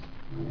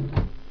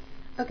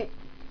Okay.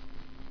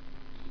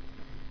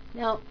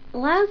 Now,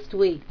 last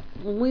week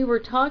we were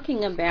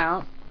talking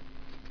about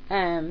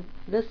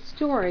the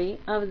story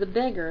of the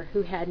beggar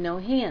who had no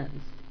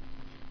hands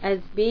as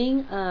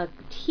being a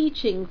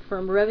teaching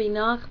from Rabbi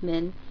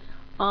Nachman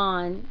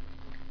on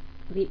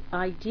the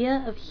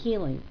idea of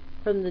healing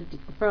from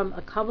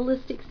a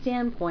Kabbalistic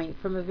standpoint,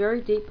 from a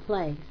very deep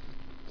place.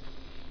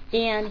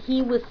 And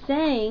he was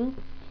saying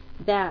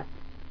that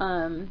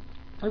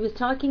he was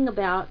talking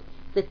about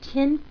the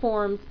 10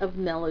 forms of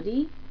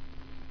melody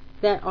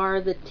that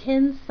are the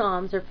 10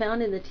 Psalms, are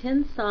found in the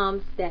 10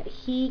 Psalms that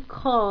he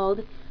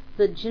called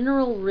the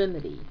general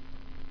remedy.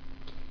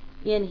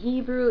 In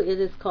Hebrew it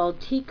is called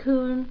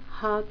Tikkun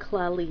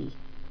HaKlali.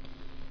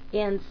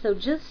 And so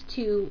just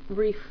to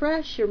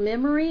refresh your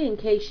memory in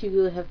case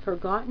you have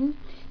forgotten,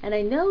 and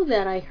I know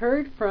that I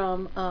heard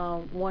from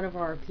one of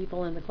our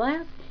people in the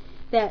class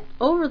that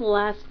over the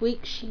last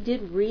week she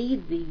did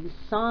read the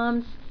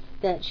Psalms,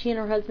 that she and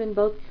her husband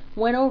both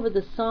went over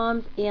the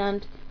Psalms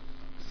and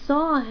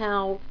saw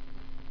how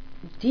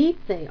deep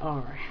they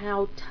are,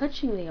 how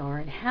touching they are,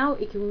 and how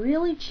it can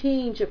really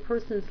change a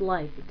person's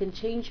life. It can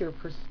change your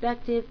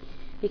perspective.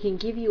 It can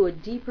give you a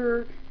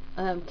deeper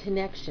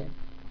connection.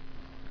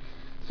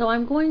 So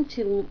I'm going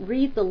to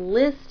read the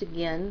list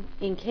again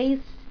in case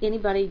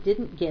anybody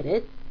didn't get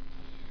it.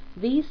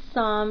 These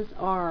Psalms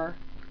are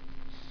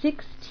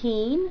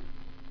 16,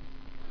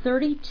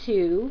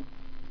 32,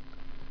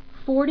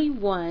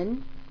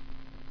 41,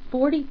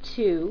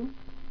 42,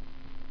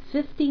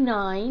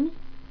 59,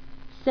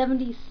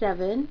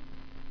 77,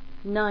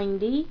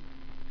 90,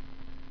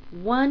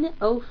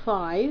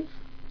 105,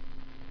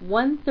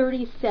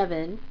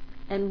 137,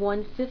 and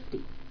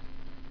 150.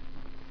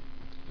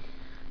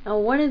 Now,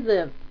 one of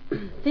the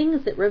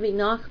things that Rabbi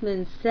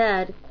Nachman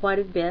said quite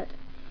a bit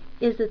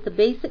is that the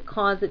basic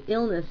cause of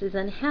illness is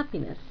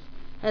unhappiness,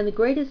 and the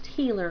greatest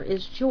healer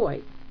is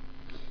joy.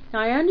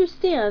 Now, I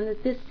understand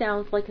that this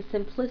sounds like a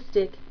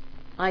simplistic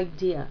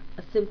idea,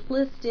 a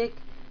simplistic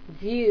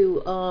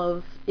view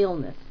of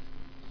illness.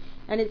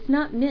 And it's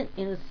not meant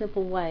in a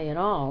simple way at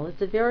all.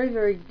 It's a very,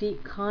 very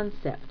deep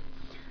concept.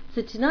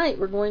 So tonight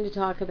we're going to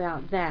talk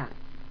about that.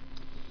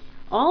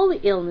 All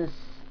the illness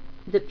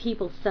that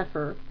people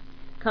suffer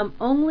come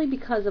only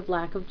because of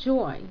lack of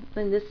joy.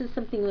 And this is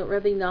something that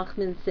Rabbi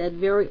Nachman said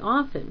very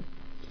often.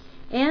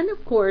 And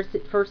of course,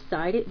 at first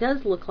sight, it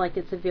does look like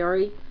it's a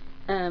very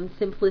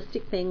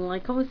simplistic thing,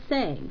 like I was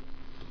saying.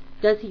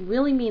 Does he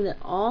really mean that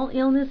all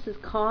illness is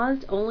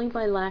caused only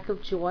by lack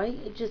of joy?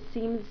 It just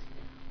seems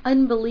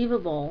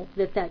unbelievable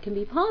that that can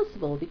be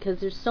possible because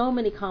there's so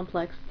many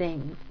complex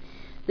things.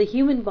 The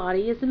human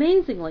body is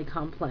amazingly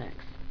complex.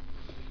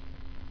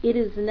 It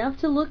is enough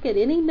to look at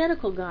any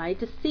medical guide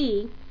to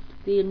see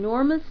the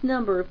enormous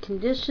number of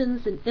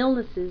conditions and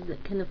illnesses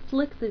that can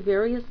afflict the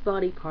various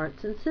body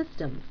parts and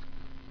systems.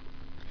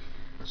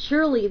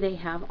 Surely they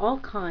have all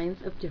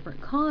kinds of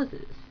different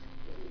causes.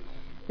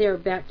 There are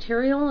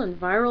bacterial and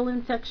viral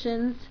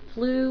infections,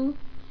 flu,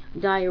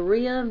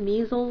 diarrhea,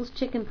 measles,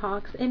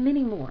 chickenpox, and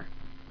many more.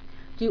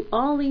 Do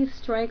all these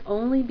strike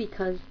only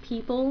because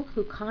people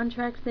who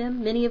contract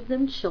them, many of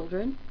them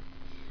children,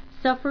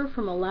 suffer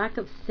from a lack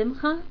of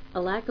simcha, a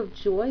lack of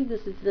joy?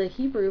 This is the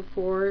Hebrew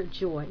for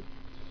joy.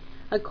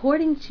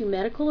 According to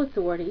medical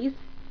authorities,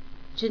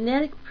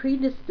 genetic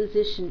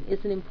predisposition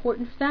is an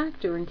important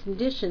factor in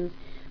conditions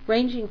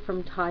ranging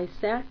from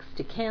Tay-Sachs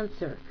to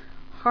cancer,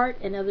 heart,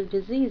 and other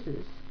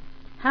diseases.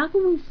 How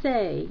can we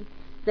say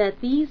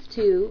that these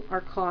two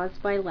are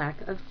caused by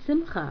lack of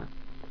simcha?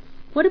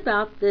 What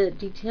about the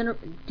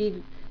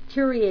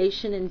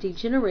deterioration and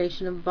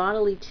degeneration of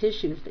bodily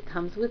tissues that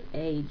comes with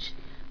age,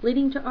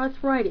 leading to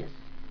arthritis,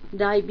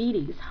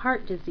 diabetes,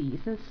 heart disease,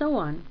 and so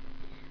on?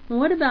 And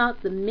what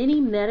about the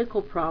many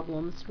medical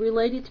problems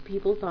related to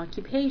people's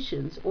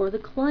occupations or the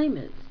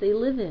climates they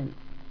live in?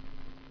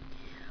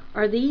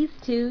 Are these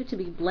two to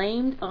be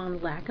blamed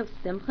on lack of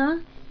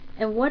simcha?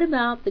 And what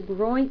about the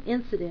growing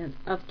incidence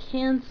of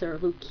cancer,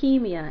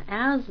 leukemia,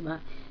 asthma,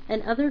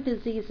 and other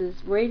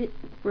diseases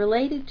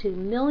related to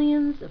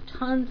millions of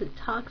tons of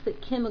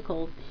toxic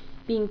chemicals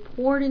being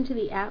poured into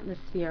the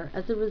atmosphere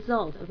as a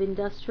result of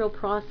industrial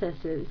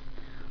processes,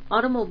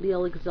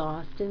 automobile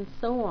exhaust, and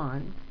so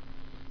on?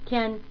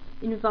 Can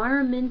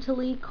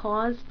environmentally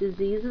caused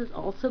diseases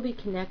also be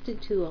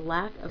connected to a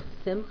lack of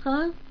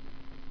simcha?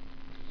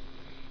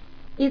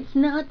 It's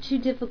not too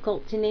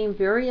difficult to name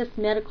various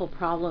medical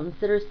problems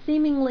that are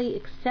seemingly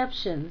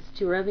exceptions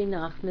to Rabbi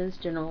Nachman's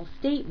general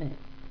statement.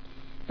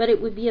 But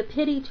it would be a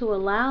pity to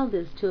allow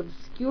this to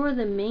obscure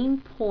the main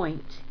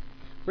point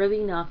Rabbi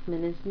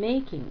Nachman is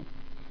making.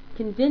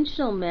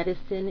 Conventional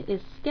medicine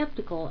is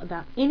skeptical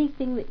about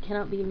anything that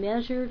cannot be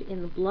measured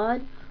in the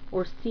blood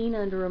or seen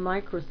under a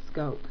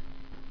microscope.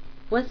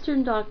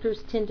 Western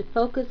doctors tend to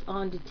focus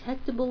on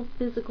detectable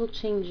physical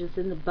changes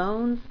in the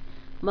bones,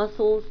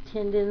 muscles,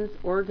 tendons,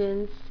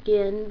 organs,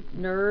 skin,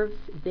 nerves,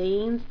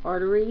 veins,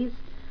 arteries,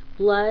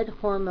 blood,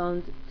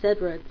 hormones,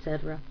 etc.,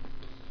 etc.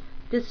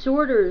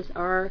 Disorders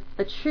are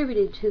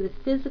attributed to the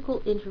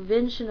physical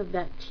intervention of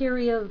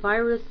bacteria,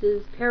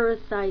 viruses,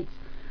 parasites,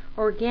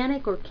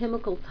 organic or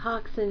chemical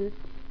toxins,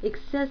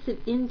 excessive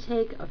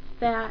intake of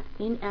fat,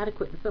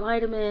 inadequate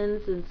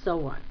vitamins, and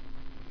so on.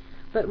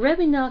 But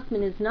Rebbe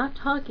Nachman is not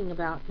talking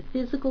about the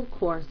physical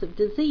course of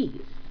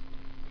disease.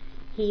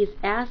 He is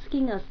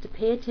asking us to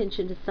pay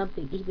attention to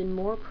something even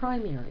more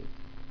primary.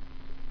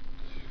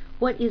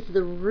 What is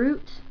the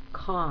root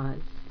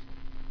cause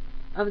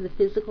of the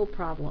physical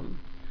problem?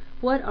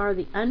 What are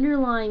the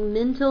underlying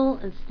mental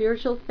and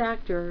spiritual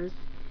factors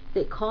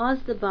that cause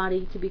the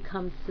body to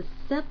become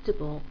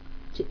susceptible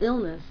to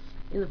illness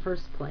in the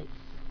first place?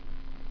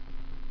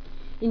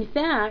 In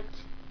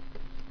fact,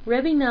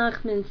 Rebbe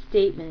Nachman's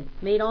statement,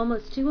 made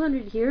almost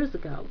 200 years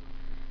ago,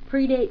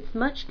 predates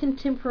much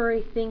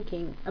contemporary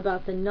thinking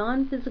about the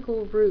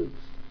non-physical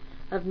roots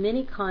of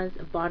many kinds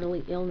of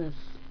bodily illness.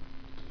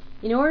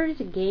 In order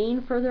to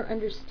gain further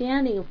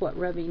understanding of what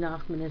Rebbe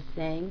Nachman is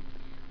saying,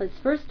 let's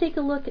first take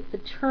a look at the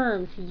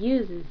terms he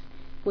uses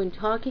when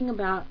talking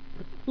about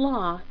the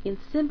flaw in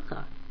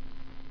simcha.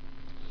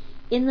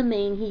 In the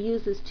main, he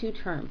uses two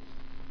terms,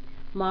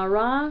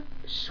 mara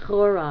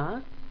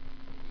shchora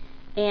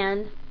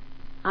and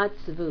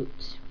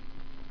atzvut.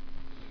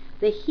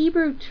 The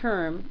Hebrew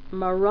term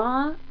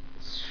mara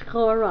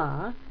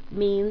shchora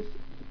means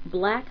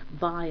black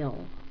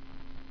bile.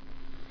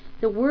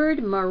 The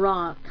word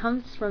mara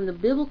comes from the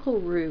biblical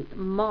root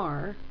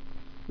mar,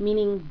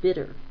 meaning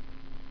bitter.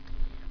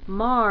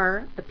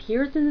 Mar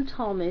appears in the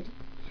Talmud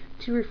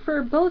to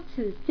refer both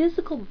to the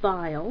physical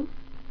bile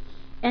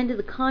and to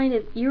the kind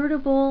of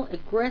irritable,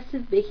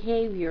 aggressive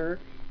behavior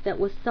that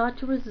was thought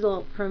to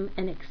result from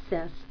an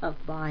excess of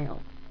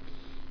bile.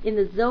 In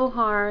the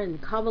Zohar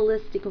and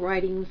Kabbalistic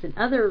writings and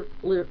other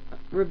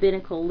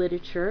rabbinical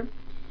literature,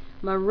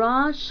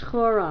 mara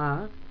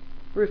shchora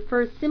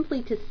refers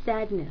simply to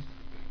sadness,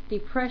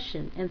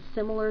 depression, and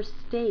similar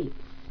states.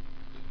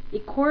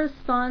 It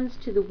corresponds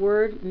to the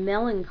word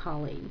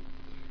melancholy,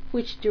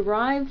 which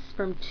derives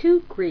from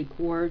two Greek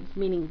words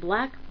meaning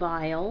black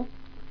bile,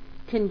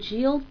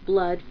 congealed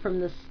blood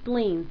from the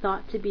spleen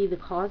thought to be the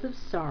cause of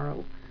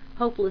sorrow,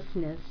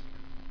 hopelessness,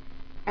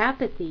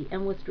 apathy,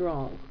 and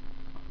withdrawal.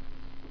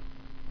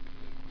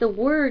 The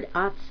word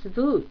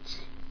atzvut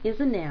is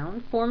a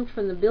noun formed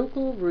from the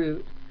biblical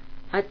root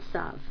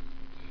atzav,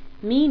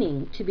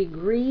 meaning to be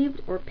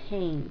grieved or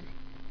pained.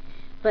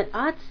 But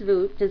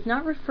atzvut does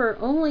not refer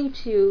only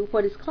to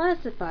what is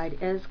classified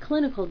as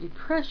clinical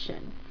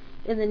depression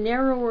in the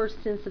narrower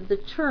sense of the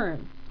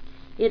term.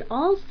 It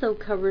also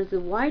covers a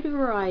wide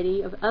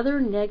variety of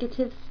other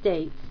negative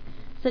states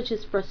such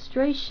as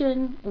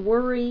frustration,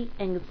 worry,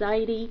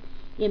 anxiety,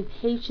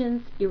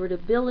 impatience,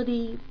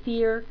 irritability,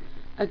 fear,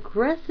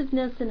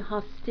 aggressiveness, and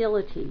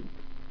hostility.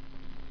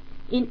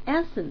 In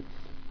essence,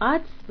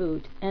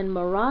 atzvut and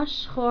mara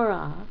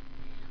shchora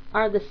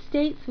are the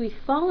states we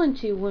fall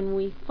into when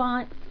we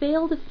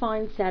fail to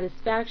find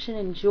satisfaction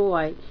and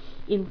joy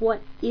in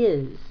what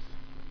is,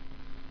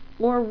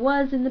 or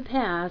was in the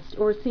past,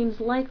 or seems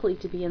likely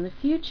to be in the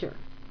future.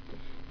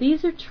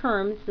 These are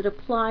terms that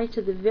apply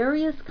to the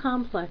various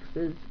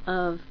complexes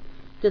of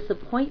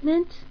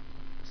disappointment,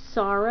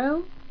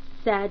 sorrow,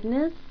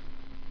 sadness,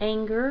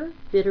 anger,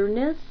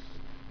 bitterness,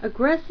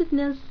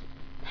 aggressiveness,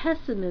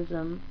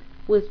 pessimism,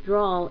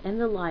 withdrawal, and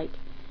the like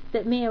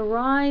that may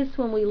arise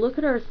when we look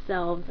at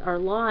ourselves, our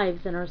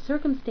lives, and our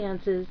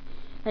circumstances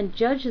and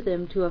judge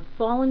them to have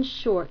fallen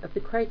short of the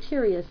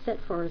criteria set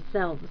for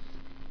ourselves.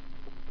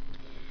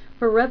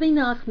 For Rebbe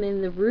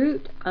Nachman, the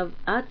root of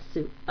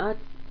atzvut,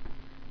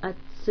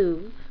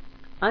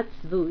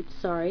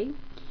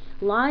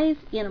 lies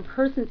in a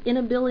person's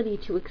inability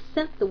to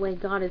accept the way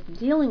God is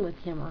dealing with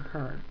him or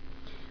her.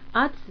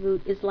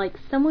 Atzvut is like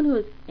someone who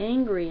is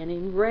angry and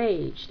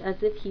enraged,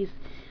 as if he's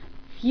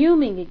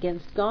fuming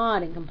against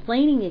God and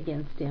complaining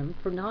against him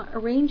for not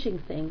arranging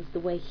things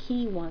the way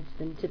he wants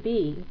them to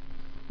be.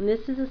 And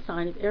this is a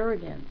sign of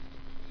arrogance.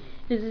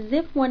 It is as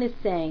if one is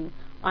saying,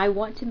 I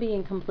want to be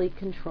in complete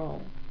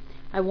control.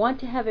 I want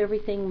to have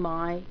everything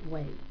my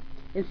way,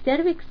 instead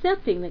of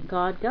accepting that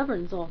God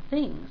governs all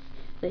things,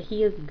 that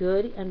He is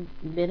good and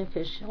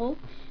beneficial,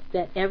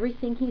 that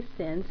everything He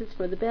sends is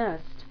for the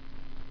best.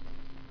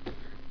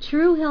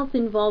 True health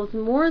involves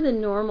more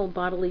than normal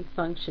bodily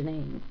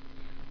functioning.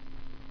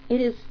 It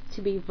is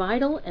to be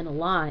vital and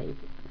alive,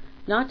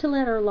 not to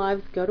let our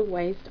lives go to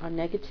waste on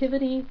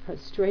negativity,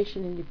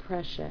 frustration, and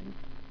depression.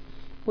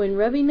 When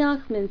Rebbe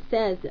Nachman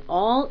says that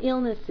all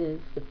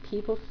illnesses that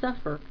people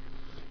suffer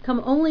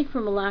come only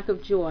from a lack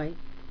of joy,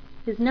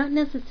 is not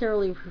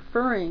necessarily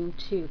referring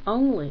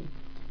only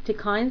to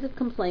kinds of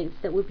complaints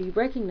that would be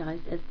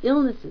recognized as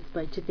illnesses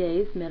by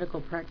today's medical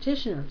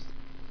practitioners.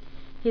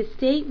 His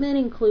statement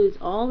includes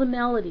all the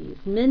maladies,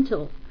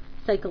 mental,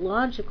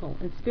 psychological,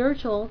 and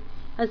spiritual,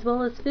 as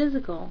well as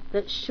physical,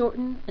 that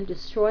shorten and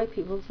destroy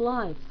people's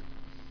lives.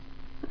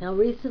 Now,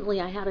 recently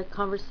I had a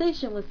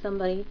conversation with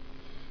somebody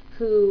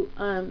who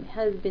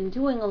has been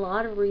doing a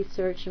lot of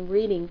research and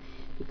reading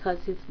because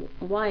his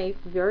wife,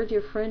 a very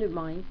dear friend of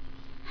mine,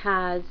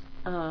 has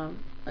a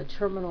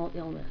terminal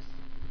illness.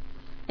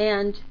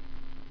 And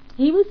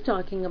he was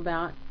talking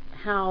about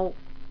how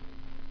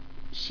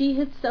she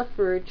had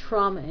suffered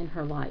trauma in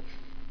her life.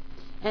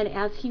 And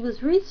as he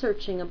was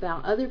researching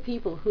about other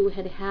people who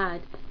had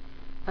had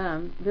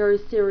very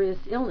serious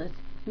illness,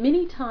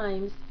 many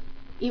times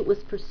it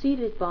was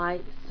preceded by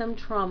some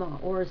trauma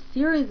or a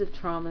series of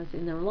traumas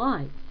in their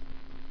lives.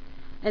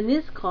 And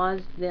this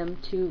caused them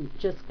to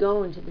just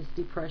go into this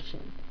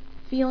depression,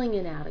 feeling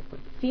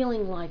inadequate,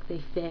 feeling like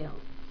they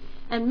failed.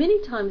 And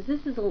many times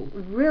this is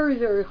very,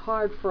 very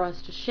hard for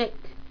us to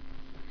shake.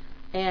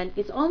 And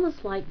it's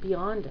almost like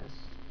beyond us.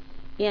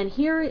 And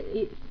here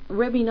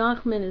Rabbi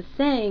Nachman is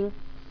saying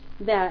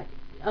that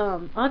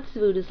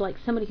Atzvut is like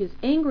somebody who's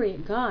angry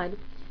at God,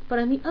 but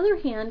on the other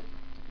hand,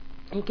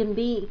 it can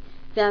be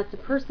that the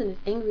person is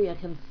angry at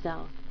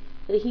himself,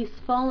 that he's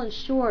fallen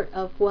short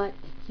of what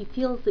he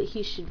feels that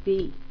he should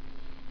be.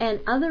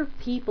 And other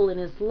people in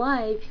his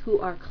life who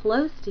are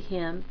close to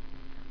him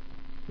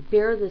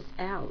bear this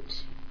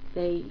out.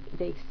 They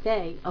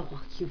say,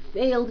 oh, you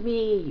failed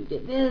me, you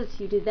did this,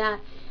 you did that.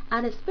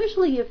 And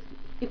especially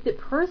if the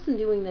person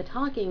doing the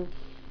talking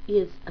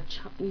is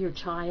your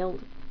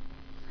child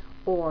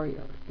or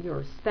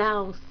your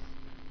spouse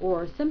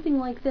or something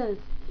like this,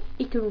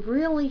 it can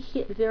really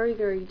hit very,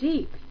 very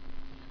deep.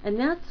 And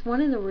that's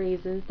one of the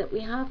reasons that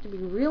we have to be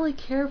really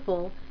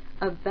careful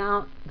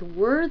about the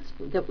words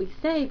that we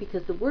say,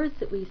 because the words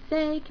that we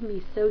say can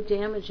be so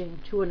damaging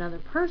to another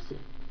person.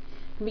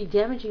 It can be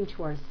damaging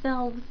to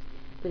ourselves,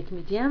 but it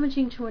can be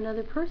damaging to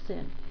another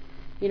person.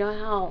 You know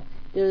how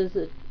there's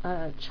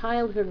a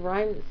childhood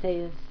rhyme that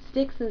says,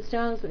 sticks and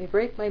stones may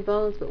break my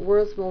bones, but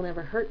words will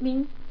never hurt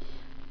me.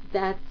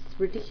 That's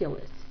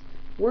ridiculous.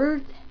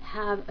 Words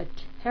have a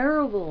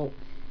terrible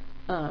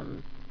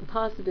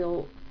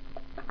possible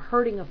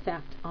hurting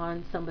effect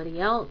on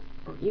somebody else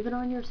or even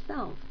on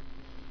yourself.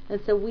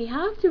 And so we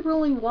have to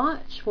really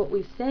watch what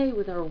we say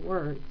with our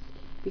words,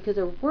 because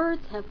our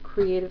words have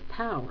creative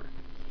power.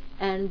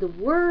 And the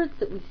words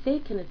that we say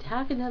can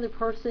attack another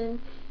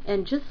person,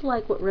 and just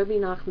like what Rabbi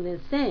Nachman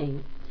is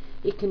saying,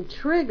 it can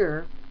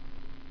trigger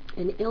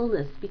an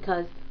illness,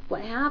 because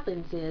what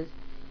happens is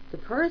the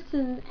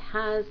person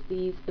has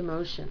these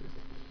emotions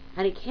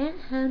and it can't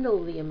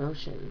handle the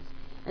emotions,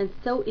 and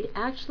so it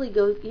actually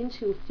goes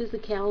into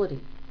physicality,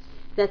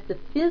 that the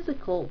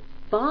physical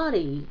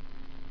body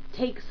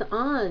takes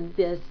on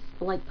this,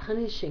 like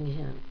punishing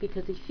him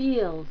because he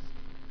feels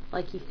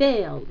like he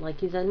failed, like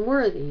he's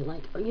unworthy,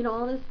 like, you know,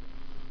 all this.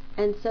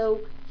 And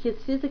so his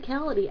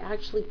physicality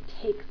actually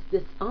takes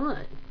this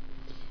on.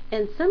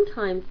 And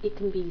sometimes it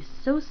can be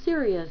so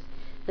serious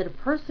that a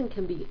person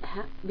can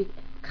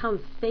become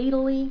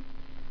fatally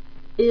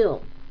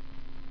ill.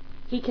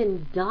 He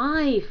can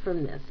die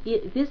from this.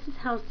 This is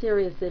how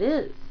serious it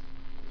is.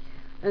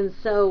 And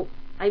so,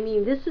 I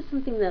mean, this is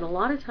something that a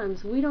lot of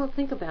times we don't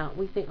think about.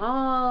 We think,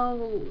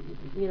 oh,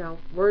 you know,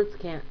 words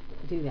can't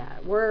do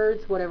that.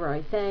 Words, whatever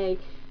I say,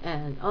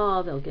 and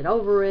oh, they'll get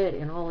over it,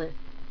 and all this.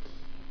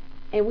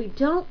 And we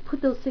don't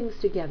put those things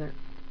together.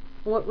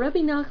 What Rabbi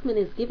Nachman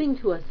is giving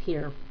to us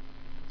here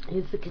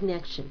is the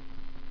connection.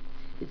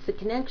 It's the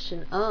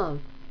connection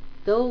of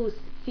those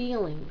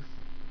feelings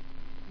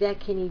that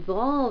can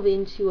evolve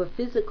into a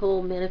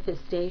physical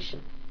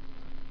manifestation.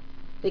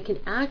 They can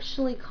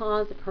actually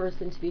cause a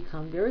person to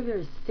become very,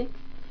 very sick,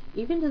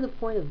 even to the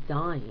point of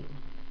dying.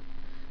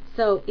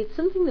 So it's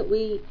something that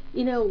we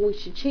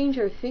should change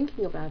our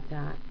thinking about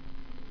that,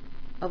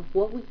 of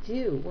what we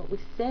do, what we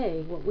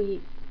say, what we,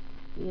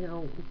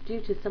 do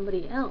to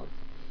somebody else,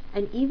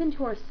 and even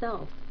to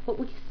ourselves, what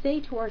we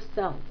say to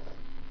ourselves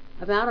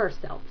about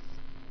ourselves,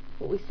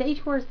 what we say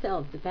to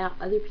ourselves about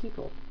other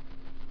people.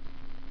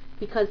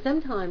 Because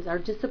sometimes our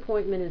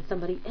disappointment in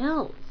somebody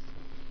else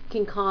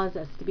can cause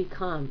us to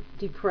become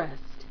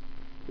depressed.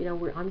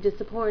 I'm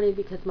disappointed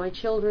because my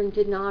children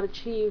did not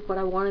achieve what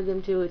I wanted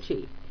them to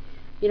achieve.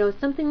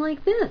 Something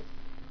like this.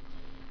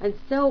 And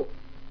so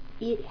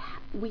we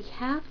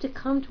have to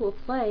come to a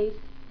place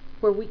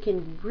where we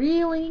can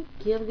really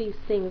give these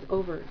things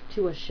over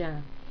to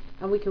Hashem.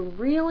 And we can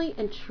really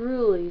and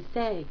truly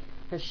say,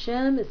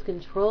 Hashem is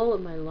control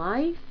of my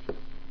life,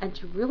 and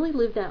to really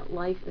live that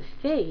life of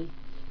faith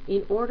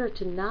in order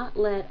to not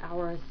let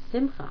our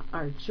simcha,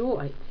 our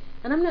joy,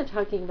 and I'm not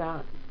talking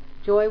about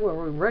joy where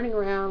we're running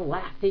around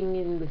laughing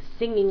and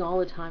singing all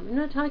the time. I'm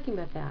not talking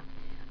about that.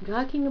 I'm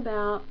talking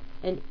about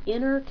an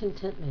inner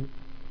contentment,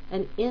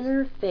 an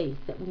inner faith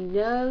that we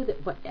know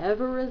that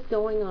whatever is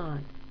going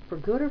on, for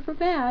good or for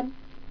bad,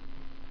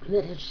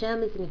 that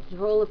Hashem is in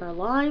control of our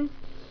lives,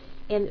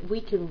 and we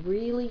can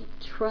really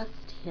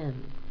trust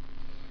Him.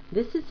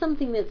 This is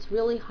something that's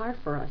really hard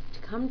for us to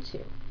come to.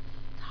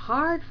 It's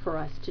hard for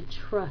us to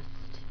trust.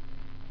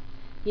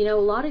 A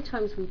lot of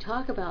times we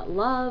talk about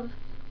love,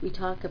 we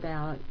talk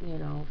about,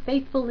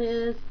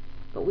 faithfulness,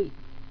 but we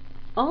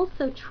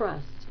also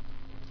trust.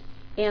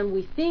 And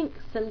we think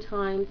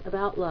sometimes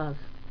about love,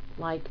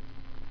 like,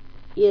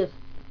 if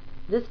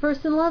this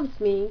person loves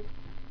me,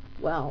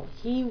 well,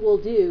 he will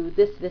do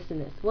this, this,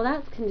 and this. Well,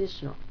 that's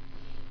conditional.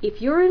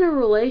 If you're in a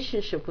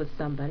relationship with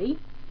somebody,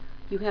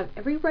 you have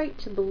every right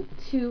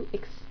to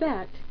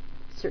expect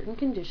certain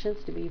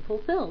conditions to be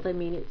fulfilled. I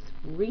mean, it's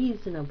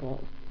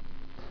reasonable.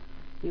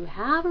 You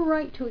have a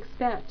right to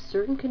expect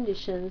certain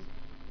conditions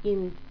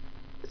in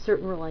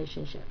certain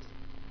relationships.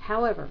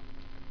 However,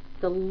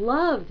 the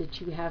love that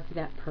you have for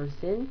that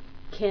person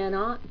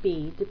cannot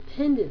be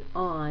dependent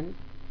on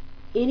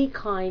any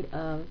kind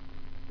of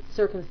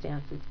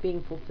circumstances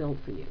being fulfilled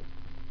for you.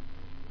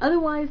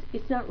 Otherwise,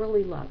 it's not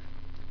really love.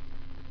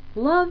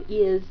 Love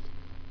is,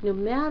 no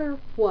matter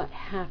what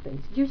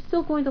happens, you're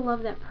still going to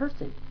love that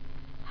person.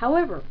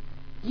 However,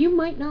 you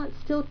might not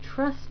still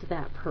trust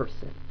that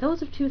person.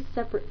 Those are two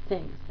separate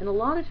things. And a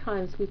lot of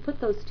times we put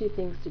those two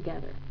things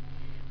together.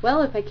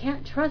 Well, if I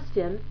can't trust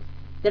him,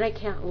 then I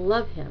can't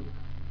love him.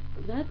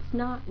 That's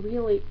not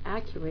really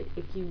accurate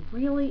if you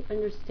really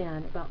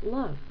understand about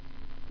love.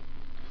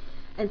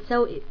 And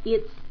so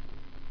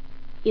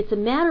it's a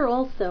matter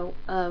also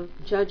of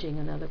judging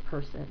another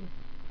person.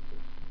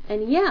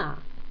 And yeah,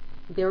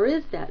 there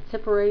is that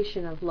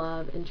separation of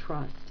love and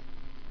trust.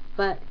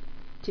 But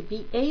to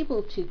be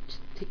able to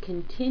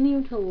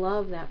continue to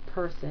love that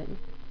person,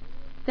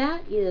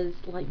 that is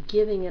like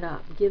giving it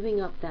up,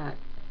 giving up that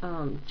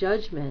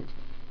judgment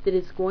that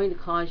is going to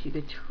cause you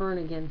to turn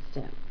against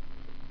him.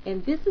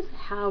 And this is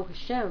how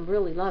Hashem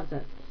really loves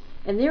us.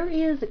 And there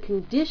is a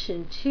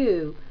condition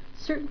to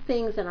certain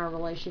things in our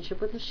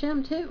relationship with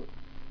Hashem too.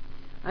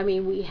 I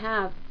mean, we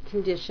have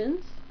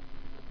conditions.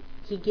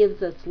 He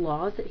gives us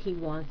laws that he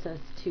wants us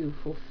to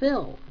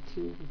fulfill,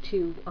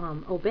 to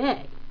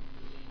obey.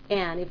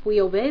 And if we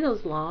obey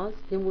those laws,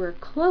 then we're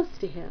close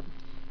to him.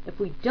 If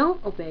we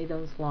don't obey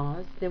those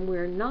laws, then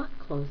we're not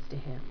close to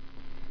him.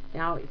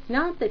 Now, it's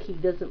not that he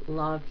doesn't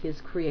love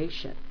his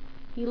creation.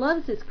 He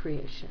loves his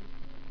creation.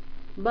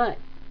 But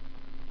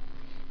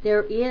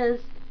there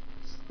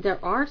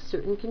are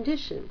certain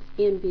conditions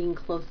in being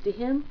close to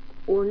him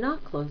or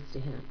not close to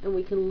him. And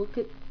we can look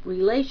at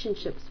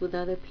relationships with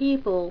other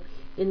people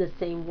in the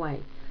same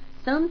way.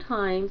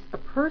 Sometimes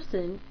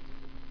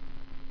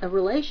a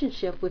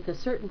relationship with a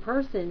certain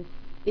person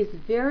is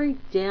very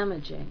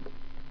damaging.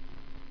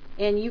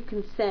 And you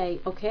can say,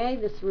 okay,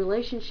 this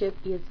relationship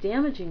is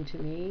damaging to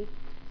me,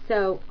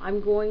 so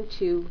I'm going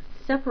to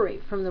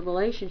separate from the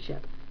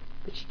relationship.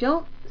 But you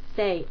don't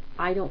say,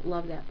 I don't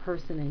love that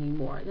person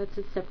anymore. That's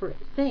a separate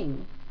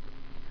thing.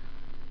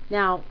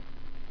 Now,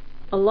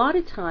 a lot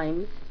of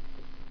times,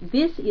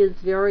 this is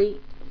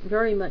very,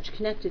 very much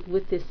connected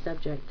with this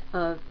subject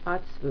of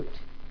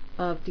atzvut,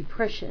 of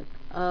depression,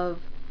 of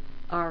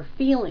our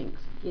feelings,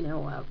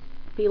 of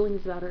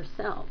feelings about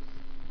ourselves.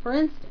 For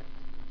instance,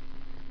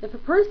 if a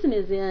person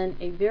is in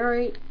a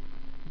very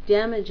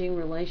damaging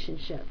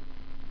relationship,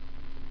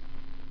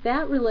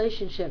 that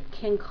relationship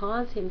can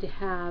cause him to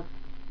have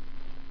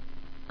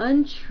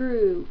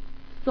untrue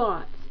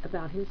thoughts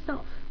about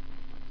himself.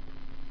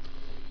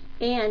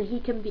 And he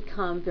can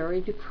become very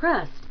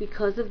depressed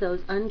because of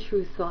those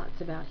untrue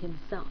thoughts about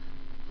himself.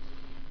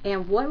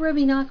 And what Rabbi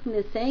Nachman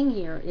is saying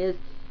here is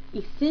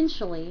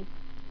essentially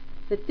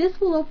that this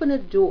will open a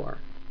door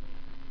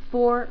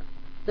for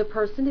the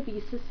person to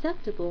be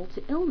susceptible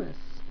to illness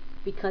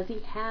because he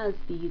has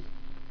these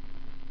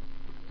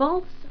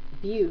false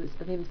views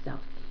of himself.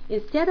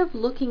 Instead of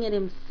looking at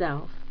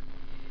himself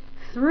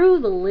through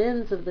the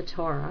lens of the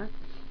Torah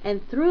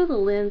and through the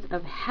lens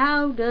of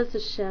how does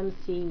Hashem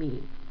see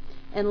me,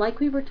 and like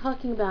we were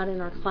talking about in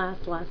our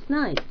class last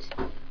night,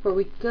 where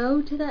we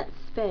go to that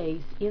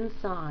space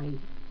inside,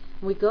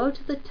 and we go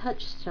to the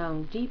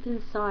touchstone deep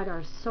inside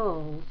our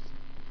souls,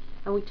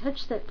 and we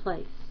touch that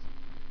place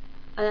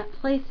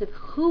of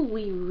who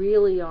we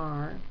really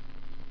are,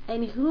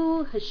 and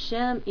who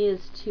Hashem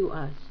is to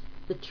us,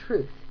 the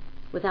truth,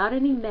 without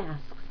any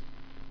masks.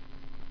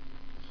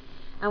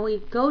 And we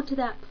go to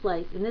that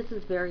place, and this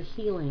is very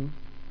healing,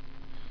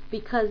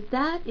 because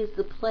that is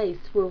the place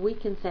where we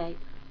can say,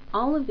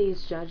 all of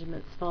these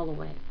judgments fall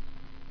away.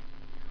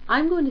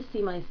 I'm going to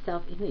see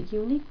myself in a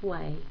unique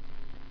way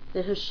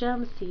that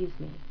Hashem sees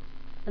me.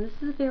 And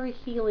this is a very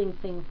healing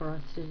thing for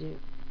us to do.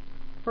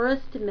 For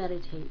us to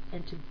meditate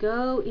and to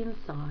go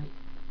inside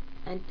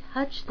and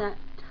touch that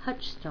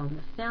touchstone,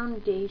 the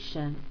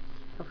foundation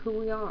of who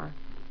we are.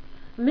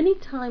 Many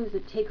times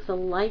it takes a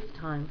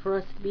lifetime for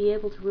us to be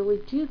able to really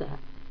do that.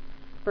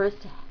 For us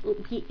to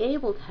be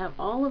able to have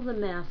all of the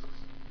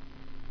masks,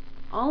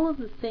 all of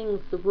the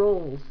things, the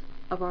roles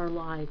of our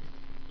lives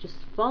just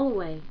fall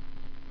away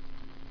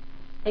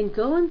and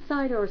go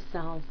inside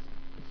ourselves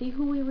and see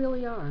who we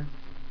really are.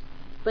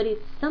 But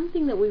it's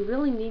something that we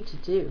really need to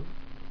do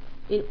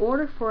in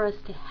order for us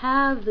to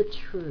have the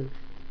truth,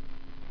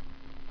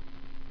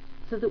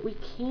 so that we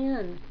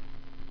can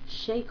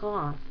shake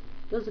off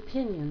those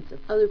opinions of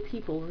other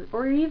people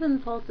or even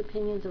false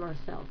opinions of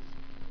ourselves.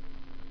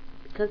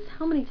 Because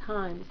how many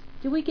times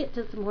do we get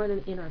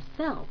disappointed in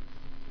ourselves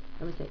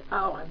and we say,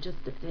 oh, I'm just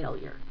a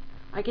failure,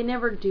 I can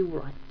never do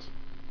right,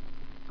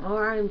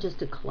 or I'm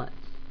just a klutz.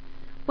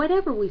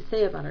 Whatever we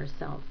say about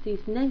ourselves,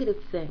 these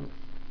negative things,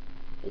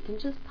 they can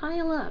just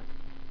pile up,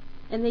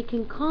 and they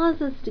can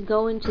cause us to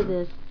go into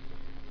this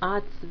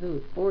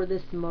atzvut, or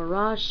this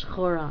mara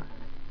shchora,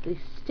 the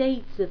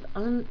states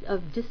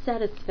of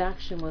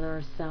dissatisfaction with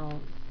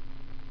ourselves.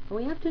 And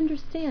we have to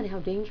understand how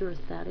dangerous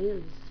that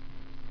is,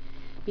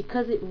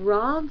 because it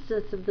robs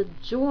us of the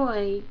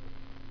joy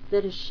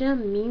that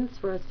Hashem means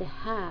for us to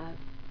have,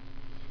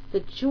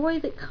 the joy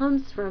that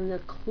comes from the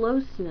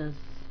closeness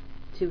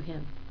to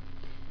Him.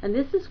 And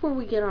this is where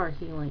we get our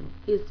healing,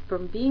 is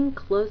from being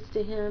close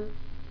to Him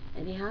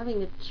and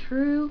having a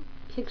true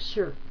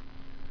picture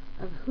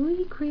of who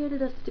He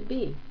created us to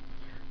be.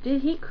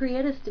 Did He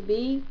create us to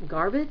be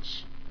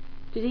garbage?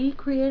 Did He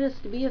create us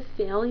to be a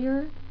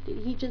failure? Did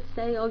He just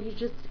say, oh, you're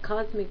just a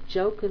cosmic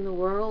joke in the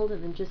world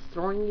and then just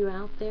throwing you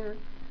out there?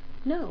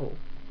 No.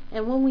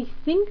 And when we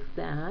think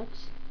that,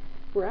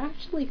 we're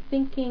actually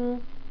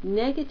thinking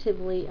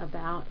negatively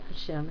about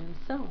Hashem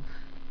Himself.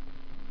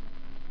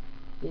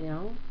 You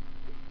know?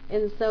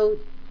 And so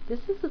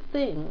this is the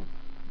thing.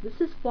 This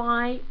is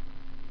why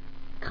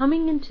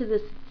coming into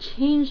this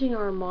changing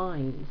our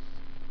minds,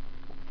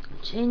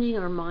 changing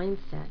our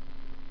mindset,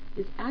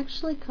 is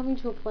actually coming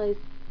to a place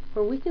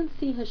where we can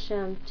see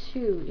Hashem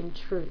too in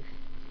truth.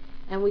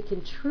 And we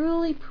can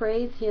truly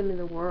praise Him in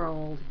the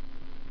world.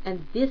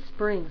 And this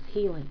brings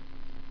healing.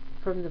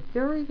 From the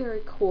very, very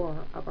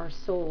core of our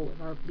soul,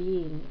 of our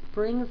being, it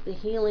brings the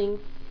healing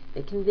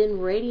that can then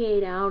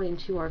radiate out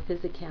into our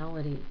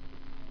physicality.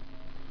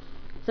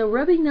 So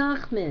Rabbi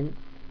Nachman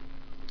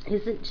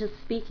isn't just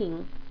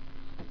speaking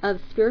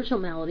of spiritual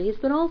maladies,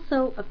 but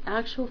also of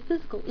actual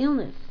physical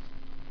illness.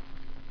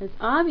 It's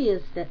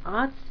obvious that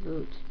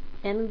atzvut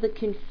and the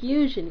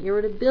confusion,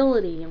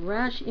 irritability, and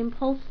rash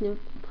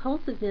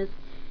impulsiveness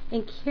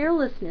and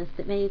carelessness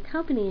that may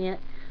accompany it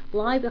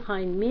lie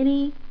behind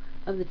many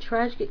of the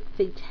tragic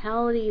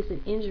fatalities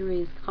and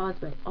injuries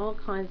caused by all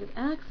kinds of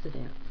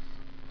accidents.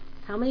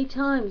 How many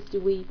times do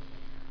we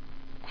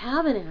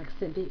have an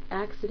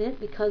accident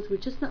because we're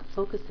just not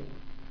focusing?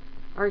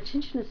 Our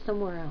attention is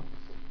somewhere else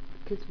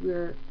because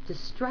we're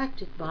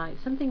distracted by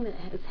something that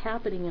is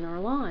happening in our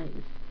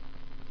lives.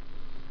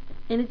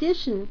 In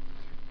addition,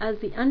 as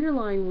the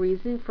underlying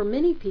reason for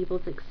many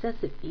people's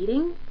excessive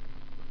eating,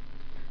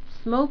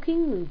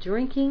 smoking, and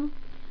drinking,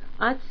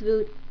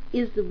 atzvut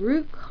is the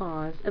root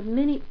cause of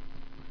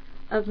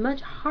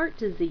much heart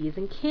disease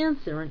and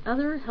cancer and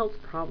other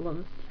health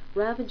problems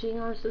ravaging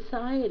our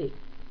society.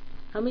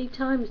 How many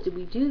times do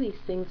we do these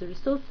things that are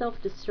so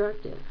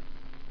self-destructive?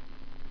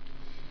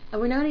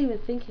 And we're not even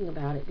thinking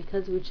about it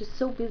because we're just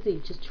so busy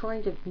just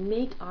trying to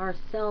make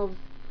ourselves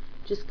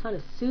just kind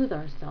of soothe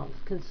ourselves,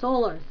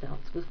 console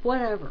ourselves with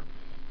whatever.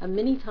 And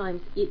many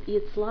times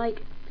it's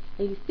like,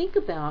 and you think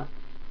about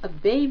a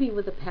baby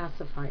with a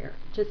pacifier,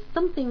 just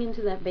something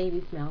into that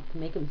baby's mouth to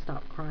make him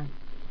stop crying.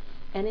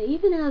 And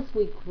even as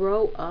we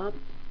grow up,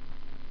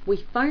 we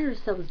find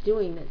ourselves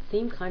doing that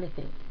same kind of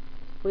thing.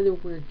 Whether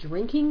we're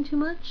drinking too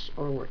much,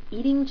 or we're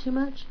eating too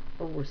much,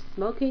 or we're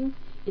smoking,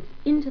 it's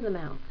into the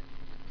mouth.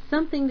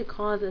 Something to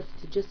cause us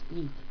to just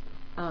be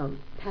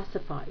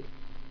pacified.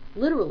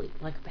 Literally,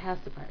 like a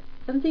pacifier.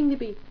 Something to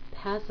be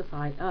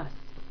pacify us,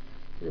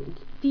 so that we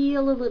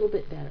feel a little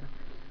bit better.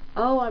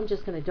 Oh, I'm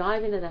just going to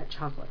dive into that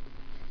chocolate.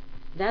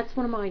 That's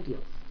one of my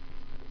deals.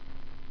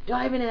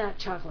 Dive into that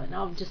chocolate and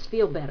I'll just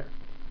feel better.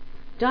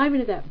 Dive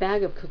into that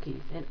bag of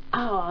cookies and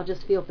I'll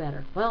just feel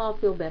better. Well, I'll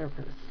feel better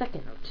for a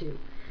second or two.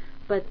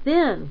 But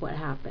then what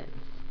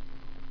happens?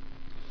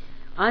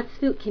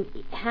 Atzvut can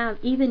have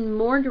even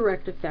more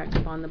direct effect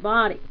upon the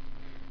body.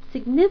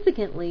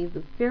 Significantly,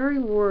 the very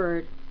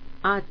word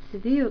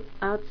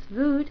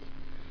atzvut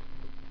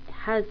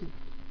has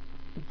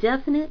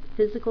definite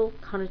physical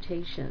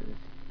connotations.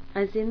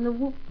 As in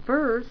the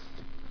verse,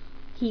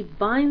 He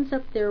binds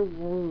up their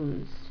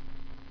wounds.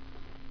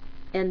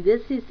 And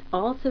this is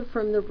also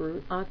from the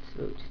root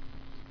atzvut.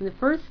 And the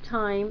first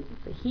time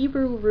the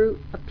Hebrew root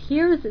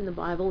appears in the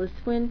Bible is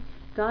when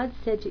God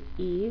said to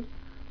Eve,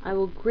 I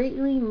will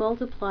greatly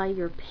multiply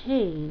your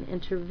pain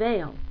and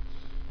travail.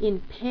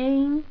 In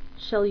pain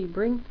shall you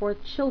bring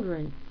forth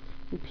children.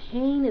 And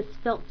pain is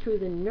felt through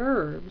the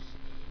nerves,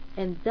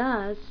 and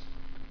thus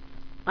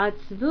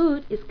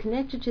atzvut is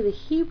connected to the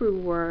Hebrew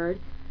word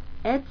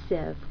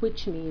etzev,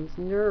 which means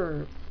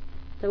nerves.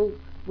 So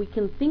we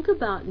can think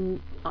about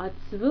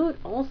atzvut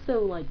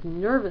also like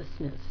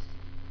nervousness.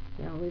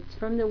 You know, it's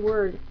from the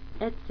word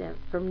etzev,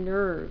 from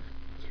nerve.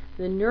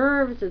 The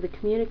nerves are the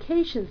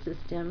communication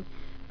system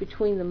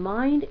between the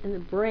mind and the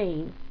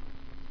brain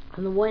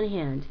on the one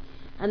hand,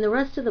 and the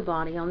rest of the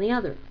body on the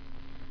other.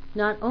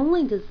 Not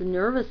only does the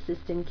nervous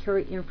system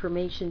carry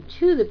information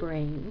to the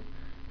brain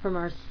from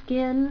our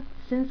skin,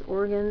 sense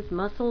organs,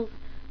 muscles,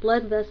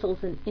 blood vessels,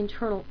 and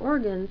internal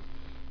organs,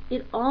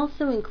 it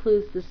also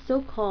includes the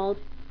so-called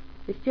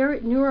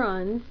efferent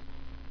neurons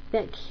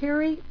that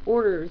carry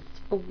orders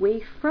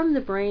away from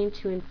the brain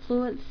to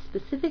influence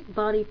specific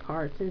body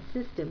parts and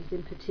systems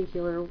in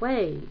particular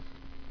ways.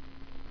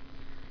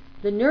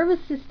 The nervous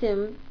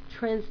system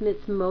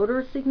transmits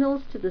motor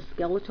signals to the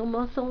skeletal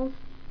muscles,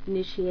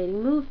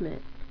 initiating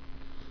movement.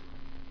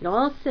 It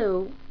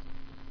also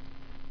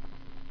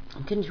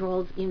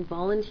controls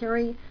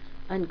involuntary,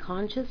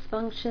 unconscious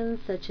functions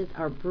such as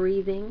our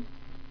breathing,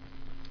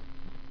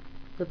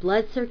 the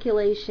blood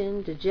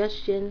circulation,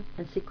 digestion,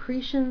 and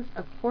secretions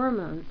of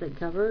hormones that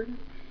govern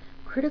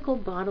critical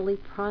bodily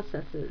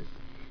processes.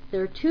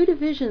 There are two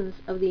divisions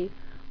of the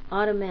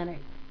autonomic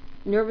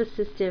nervous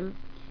system,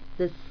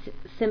 the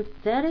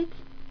sympathetic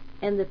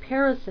and the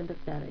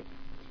parasympathetic.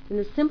 In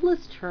the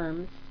simplest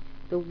terms,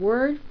 the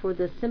word for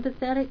the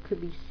sympathetic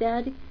could be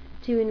said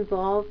to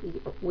involve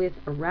with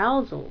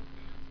arousal,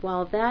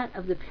 while that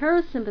of the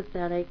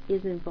parasympathetic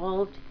is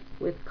involved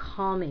with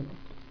calming.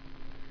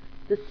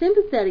 The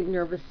sympathetic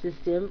nervous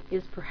system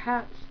is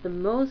perhaps the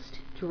most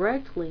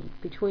direct link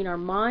between our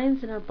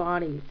minds and our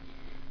bodies,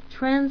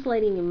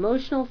 translating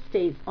emotional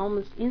states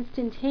almost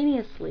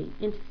instantaneously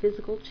into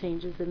physical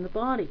changes in the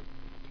body.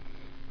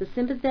 The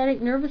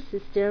sympathetic nervous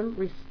system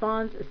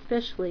responds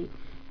especially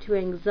to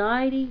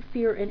anxiety,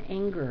 fear, and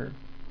anger.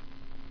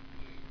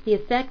 The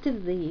effect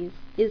of these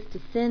is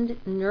to send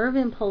nerve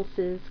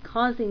impulses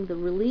causing the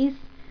release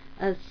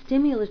of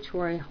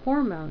stimulatory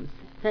hormones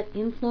that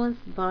influence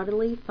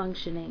bodily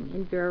functioning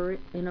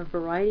in a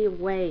variety of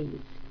ways.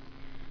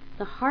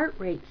 The heart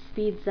rate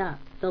speeds up,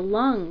 the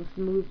lungs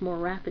move more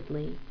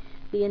rapidly,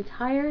 the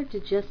entire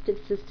digestive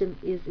system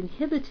is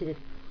inhibited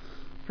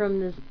from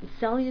the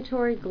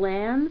salivary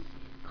glands,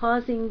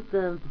 causing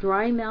the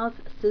dry mouth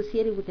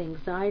associated with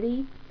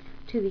anxiety,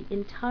 to the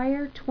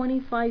entire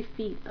 25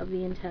 feet of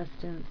the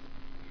intestines.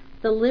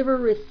 The liver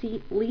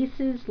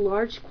releases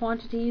large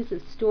quantities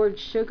of stored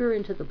sugar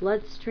into the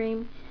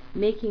bloodstream,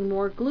 making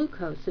more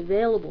glucose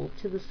available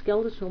to the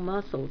skeletal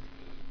muscles,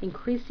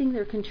 increasing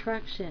their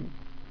contraction,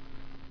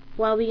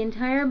 while the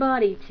entire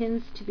body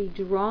tends to be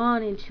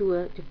drawn into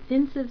a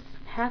defensive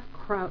half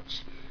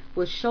crouch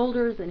with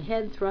shoulders and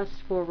head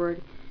thrust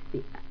forward,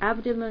 the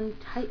abdomen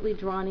tightly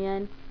drawn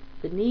in,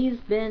 the knees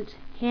bent,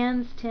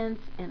 hands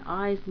tense, and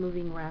eyes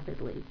moving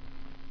rapidly.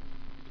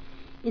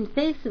 In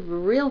face of a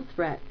real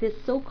threat, this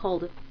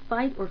so-called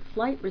fight or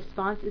flight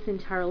response is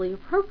entirely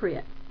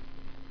appropriate.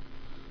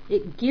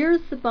 It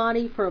gears the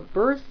body for a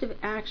burst of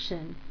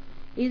action,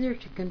 either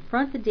to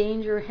confront the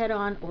danger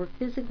head-on or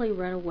physically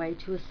run away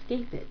to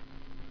escape it.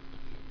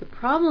 The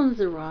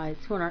problems arise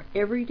when our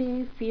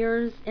everyday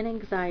fears and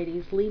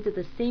anxieties lead to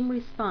the same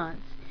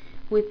response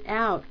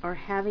without our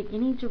having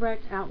any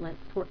direct outlet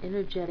for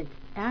energetic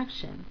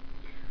action.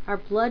 Our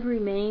blood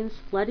remains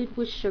flooded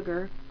with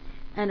sugar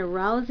and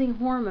arousing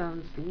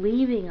hormones,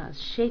 leaving us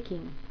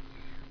shaking,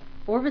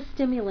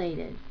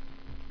 overstimulated.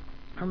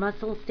 Our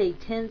muscles stay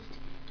tensed,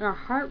 and our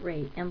heart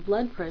rate and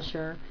blood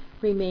pressure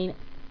remain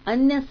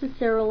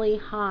unnecessarily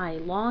high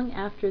long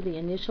after the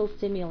initial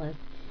stimulus.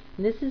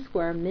 And this is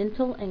where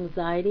mental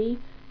anxiety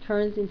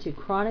turns into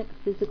chronic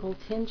physical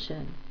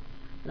tension.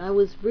 And I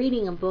was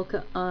reading a book,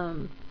 I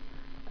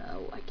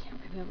can't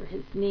remember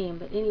his name,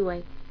 but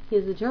anyway, he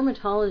is a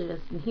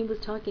dermatologist, and he was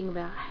talking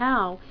about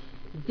how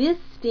this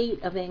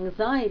state of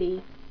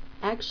anxiety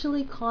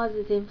actually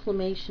causes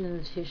inflammation in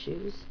the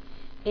tissues,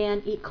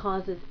 and it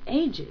causes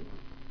aging.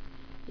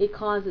 It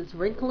causes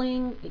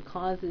wrinkling, it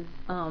causes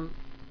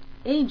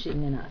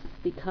aging in us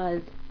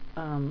because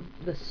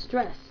the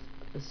stress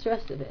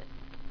of it.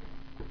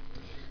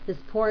 This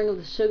pouring of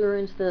the sugar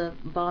into the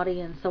body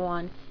and so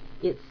on,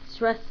 it's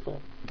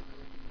stressful.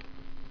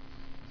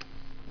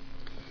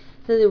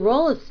 So the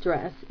role of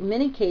stress, in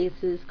many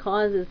cases,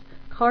 causes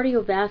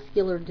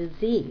cardiovascular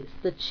disease,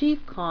 the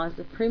chief cause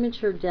of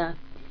premature death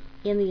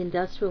in the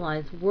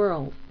industrialized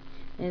world,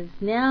 and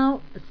is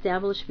now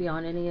established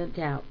beyond any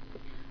doubt.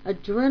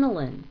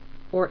 Adrenaline,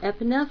 or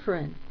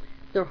epinephrine,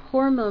 the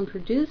hormone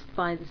produced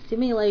by the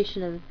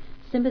stimulation of the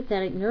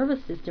sympathetic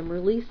nervous system,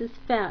 releases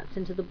fats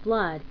into the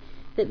blood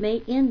that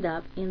may end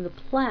up in the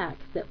plaque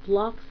that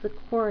blocks the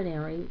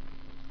coronary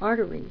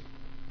arteries.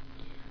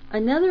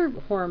 Another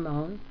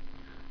hormone,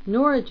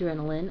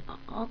 noradrenaline,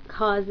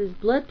 causes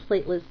blood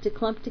platelets to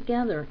clump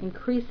together,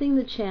 increasing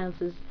the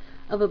chances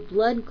of a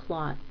blood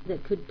clot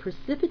that could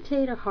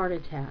precipitate a heart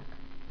attack.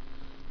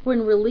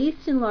 When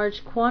released in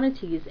large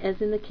quantities,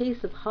 as in the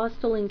case of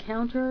hostile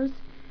encounters,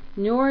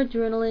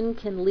 noradrenaline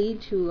can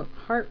lead to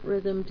heart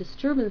rhythm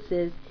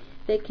disturbances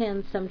that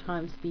can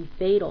sometimes be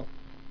fatal.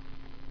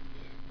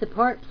 The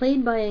part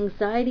played by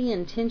anxiety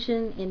and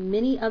tension in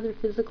many other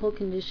physical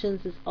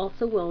conditions is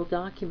also well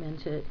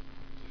documented.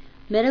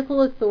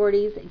 Medical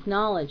authorities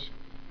acknowledge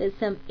that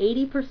some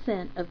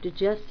 80% of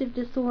digestive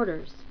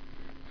disorders,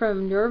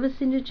 from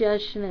nervous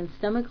indigestion and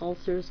stomach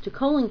ulcers to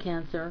colon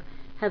cancer,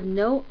 have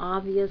no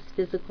obvious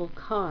physical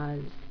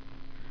cause.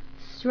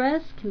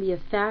 Stress can be a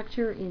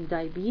factor in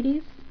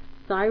diabetes,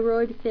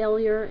 thyroid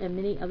failure, and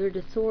many other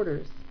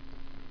disorders.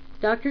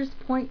 Doctors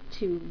point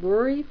to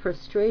worry,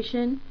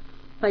 frustration,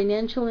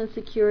 financial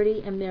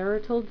insecurity, and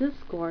marital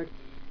discord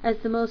as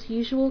the most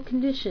usual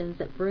conditions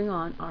that bring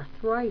on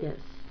arthritis.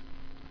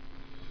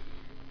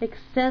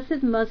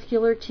 Excessive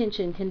muscular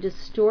tension can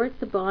distort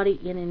the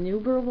body in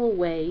innumerable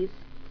ways,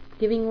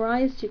 giving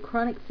rise to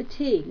chronic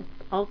fatigue,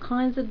 all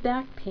kinds of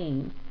back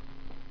pain,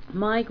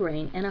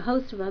 migraine, and a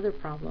host of other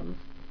problems.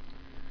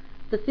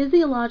 The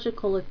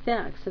physiological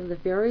effects of the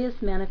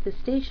various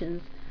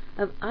manifestations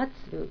of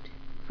Atzvut,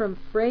 from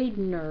frayed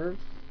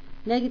nerves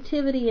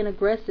negativity and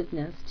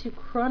aggressiveness to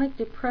chronic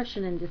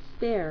depression and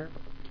despair,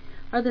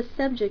 are the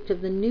subject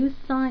of the new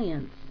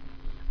science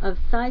of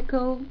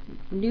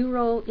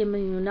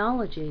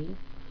psychoneuroimmunology,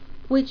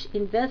 which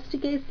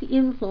investigates the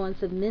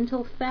influence of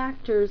mental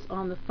factors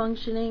on the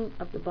functioning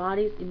of the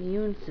body's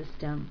immune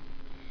system.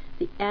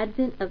 The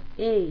advent of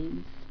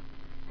AIDS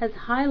has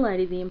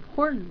highlighted the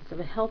importance of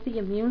a healthy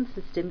immune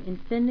system in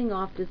fending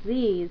off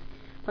disease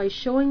by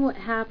showing what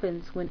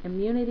happens when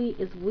immunity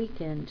is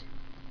weakened.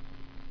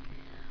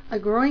 A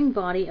growing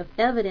body of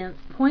evidence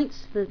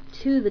points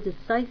to the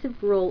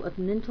decisive role of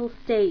mental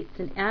states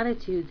and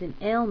attitudes in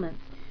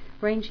ailments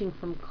ranging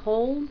from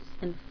colds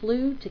and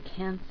flu to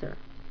cancer.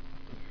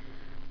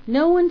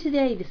 No one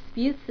today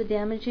disputes the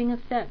damaging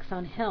effects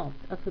on health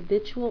of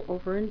habitual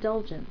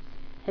overindulgence,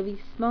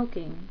 heavy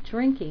smoking,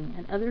 drinking,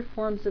 and other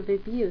forms of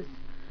abuse,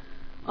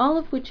 all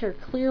of which are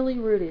clearly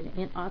rooted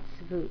in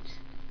Atzvut.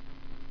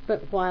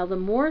 But while the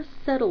more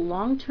subtle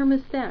long-term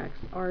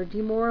effects are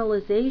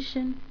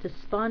demoralization,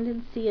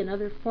 despondency, and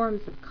other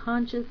forms of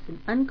conscious and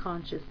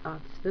unconscious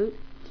Atzvut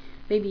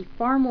may be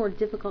far more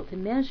difficult to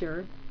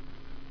measure,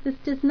 this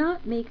does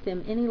not make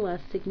them any less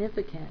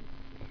significant.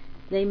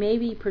 They may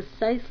be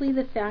precisely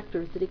the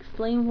factors that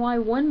explain why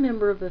one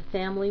member of a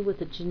family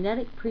with a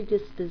genetic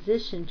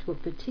predisposition to a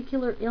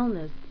particular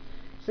illness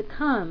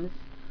succumbs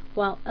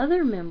while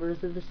other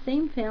members of the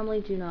same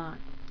family do not,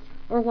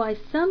 or why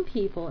some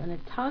people in a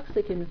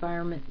toxic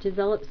environment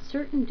develop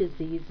certain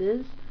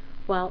diseases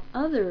while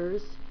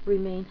others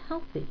remain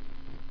healthy.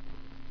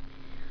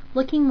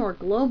 Looking more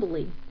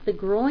globally, the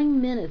growing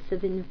menace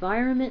of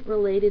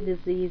environment-related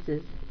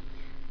diseases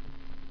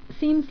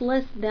seems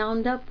less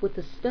bound up with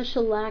the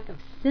special lack of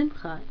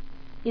simcha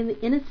in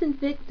the innocent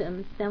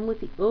victims than with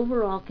the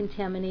overall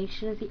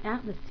contamination of the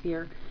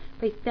atmosphere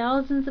by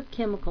thousands of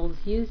chemicals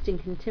used in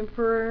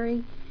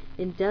contemporary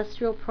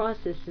industrial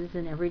processes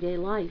in everyday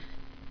life.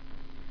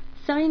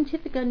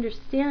 Scientific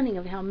understanding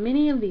of how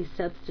many of these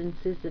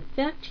substances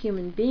affect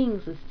human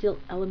beings is still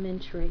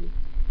elementary.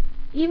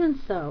 Even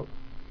so,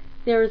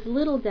 there is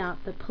little doubt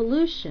that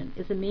pollution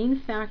is a main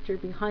factor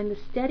behind the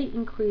steady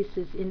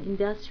increases in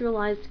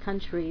industrialized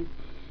countries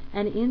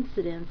and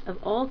incidence of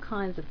all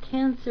kinds of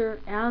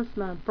cancer,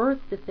 asthma, birth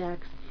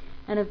defects,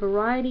 and a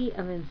variety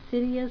of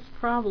insidious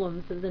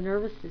problems of the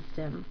nervous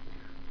system: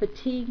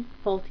 fatigue,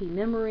 faulty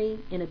memory,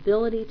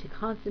 inability to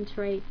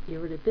concentrate,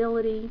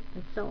 irritability,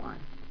 and so on.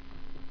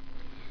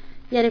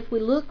 Yet if we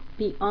look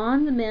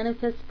beyond the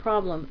manifest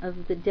problem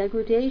of the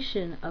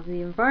degradation of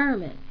the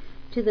environment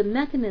to the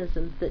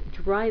mechanisms that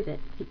drive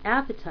it, the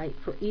appetite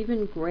for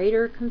even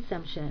greater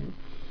consumption,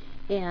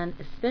 and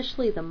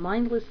especially the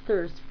mindless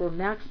thirst for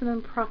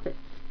maximum profits,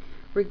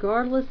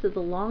 regardless of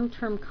the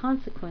long-term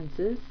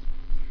consequences,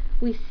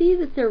 we see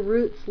that their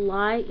roots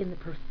lie in the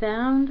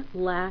profound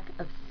lack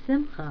of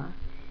simcha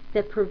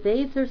that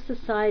pervades our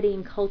society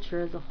and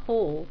culture as a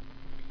whole.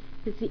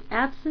 It's the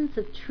absence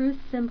of true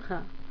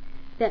simcha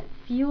that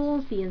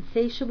fuels the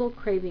insatiable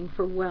craving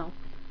for wealth,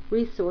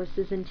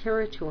 resources, and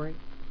territory,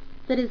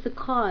 that is the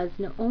cause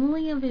not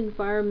only of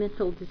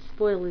environmental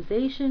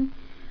despoilization,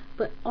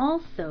 but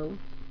also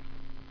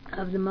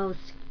of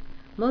most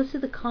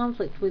of the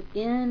conflict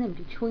within and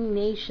between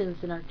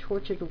nations in our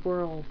tortured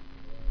world.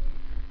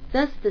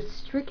 Thus the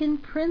stricken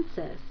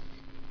princess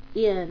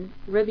in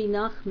Rabbi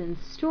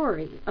Nachman's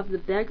story of the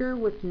beggar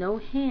with no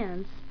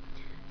hands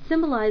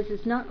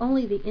symbolizes not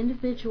only the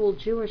individual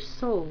Jewish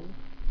soul,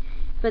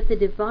 but the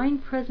divine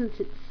presence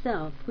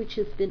itself, which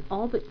has been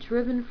all but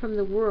driven from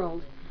the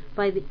world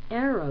by the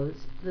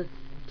arrows, the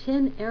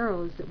 10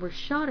 arrows that were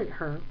shot at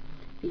her,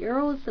 the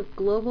arrows of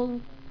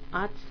global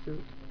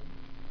Atzvut,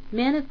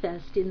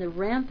 manifest in the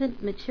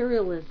rampant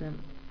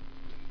materialism,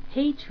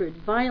 hatred,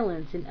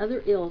 violence, and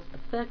other ills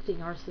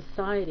affecting our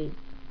society.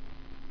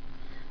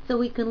 So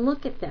we can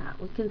look at that.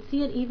 We can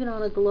see it even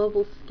on a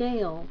global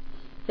scale,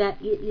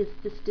 that it is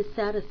this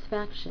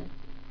dissatisfaction.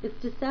 It's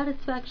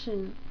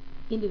dissatisfaction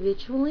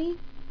individually,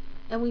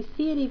 and we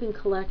see it even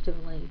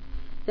collectively.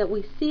 That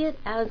we see it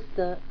as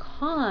the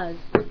cause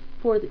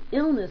for the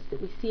illness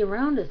that we see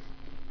around us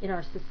in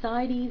our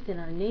societies, in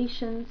our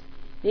nations,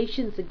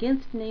 nations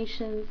against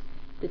nations,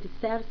 the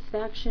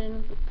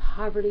dissatisfaction, the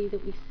poverty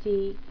that we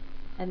see,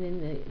 and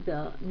then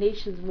the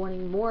nations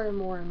wanting more and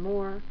more and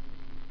more,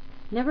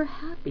 never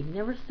happy,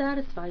 never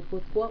satisfied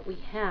with what we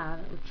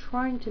have, or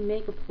trying to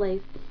make a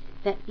place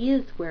that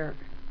is where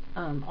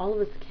all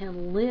of us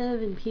can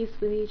live in peace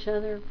with each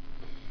other.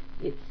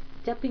 It's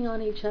stepping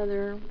on each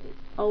other. It's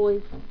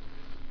always...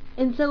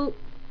 And so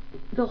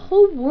the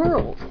whole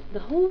world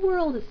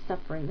is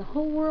suffering. The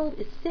whole world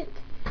is sick.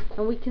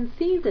 And we can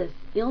see this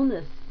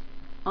illness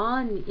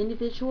on the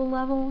individual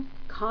level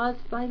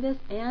caused by this,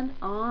 and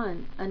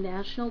on a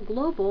national and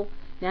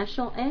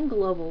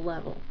global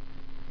level.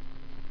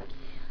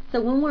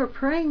 So when we're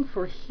praying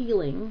for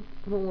healing,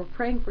 for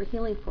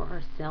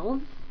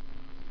ourselves,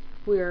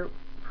 we're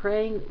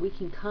praying that we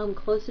can come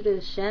closer to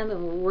Hashem,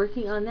 and we're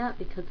working on that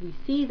because we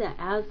see that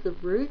as the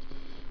root.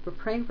 We're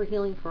praying for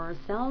healing for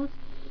ourselves.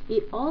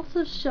 It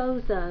also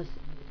shows us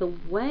the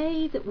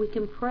way that we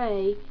can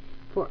pray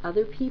for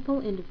other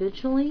people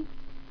individually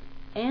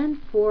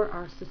and for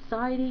our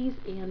societies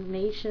and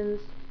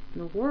nations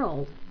and the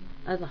world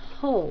as a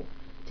whole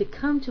to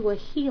come to a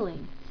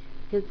healing,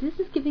 because this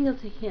is giving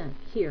us a hint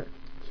here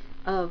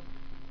of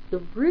the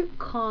root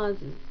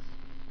causes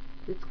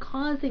that's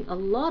causing a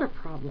lot of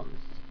problems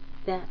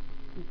that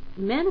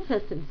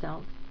manifest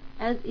themselves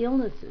as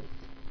illnesses.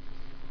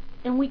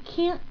 And we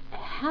can't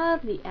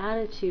have the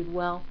attitude,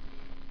 well,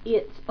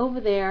 it's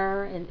over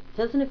there and it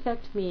doesn't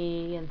affect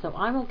me and so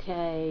I'm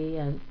okay.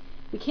 And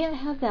we can't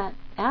have that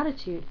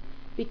attitude,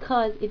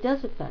 because it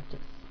does affect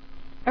us.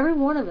 Every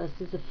one of us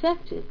is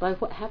affected by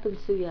what happens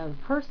to the other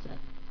person.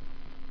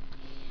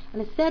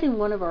 And I said in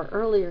one of our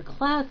earlier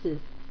classes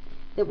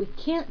that we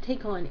can't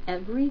take on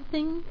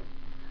everything,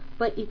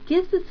 but it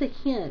gives us a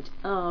hint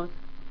of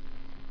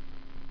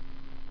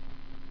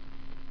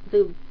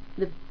the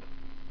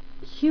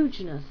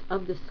hugeness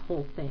of this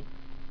whole thing,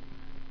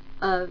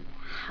 of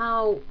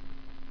how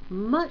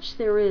much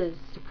there is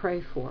to pray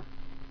for.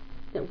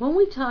 That when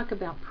we talk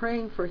about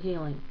praying for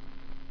healing,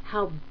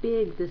 how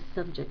big this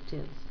subject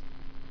is.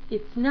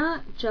 It's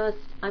not just,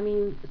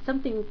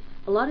 something,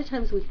 a lot of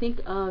times we think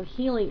of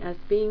healing as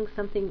being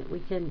something that we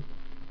can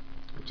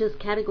just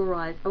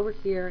categorize over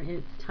here in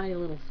its tiny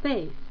little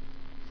space.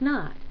 It's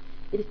not.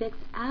 It affects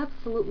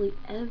absolutely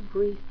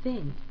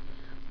everything.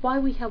 Why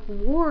we have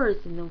wars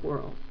in the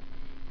world.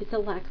 It's a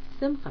lack of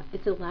simcha.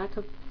 It's a lack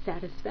of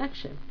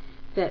satisfaction.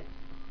 That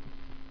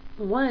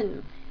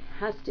one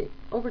has to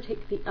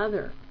overtake the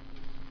other,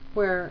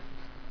 where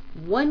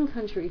one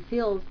country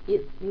feels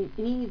it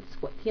needs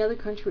what the other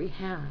country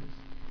has,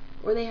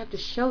 or they have to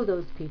show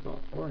those people,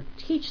 or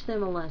teach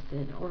them a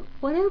lesson, or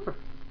whatever.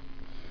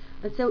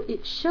 And so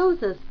it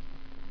shows us,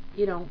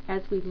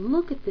 as we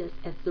look at this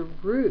as the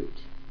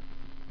root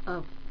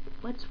of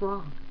what's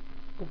wrong,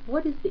 of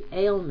what is the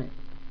ailment.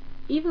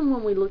 Even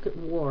when we look at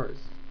wars,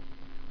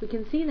 we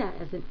can see that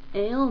as an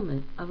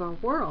ailment of our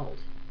world.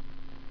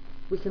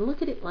 We can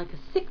look at it like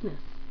a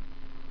sickness.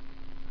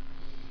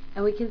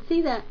 And we can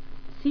see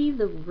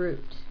the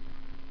root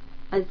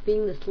as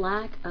being this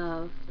lack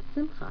of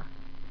simcha.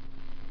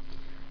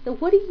 So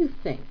what do you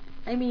think?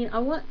 I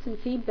want some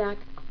feedback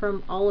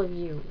from all of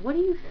you. What do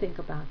you think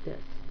about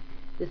this?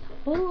 This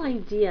whole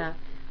idea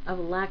of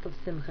a lack of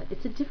simcha.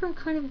 It's a different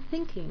kind of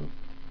thinking.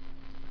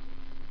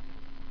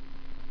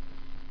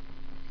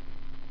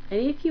 And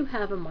if you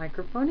have a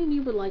microphone and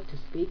you would like to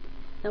speak,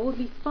 that would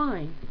be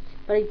fine.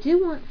 But I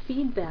do want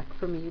feedback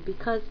from you,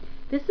 because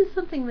this is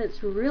something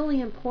that's really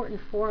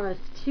important for us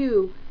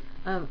to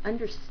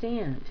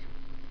understand.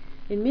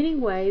 In many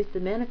ways,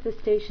 the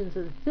manifestations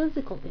of the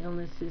physical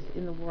illnesses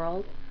in the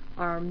world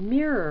are a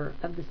mirror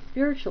of the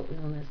spiritual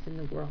illness in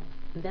the world.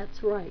 And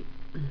that's right.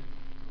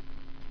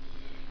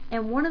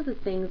 And one of the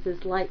things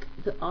is like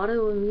the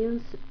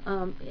autoimmune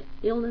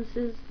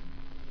illnesses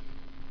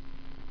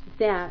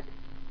that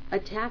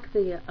attack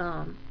the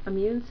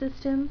immune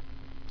system.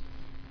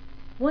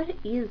 What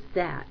is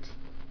that?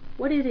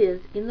 What it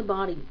is in the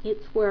body,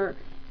 it's where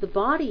the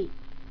body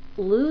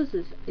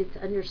loses its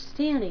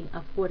understanding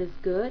of what is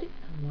good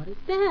and what is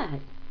bad.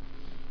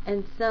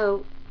 And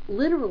so,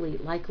 literally,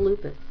 like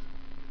lupus,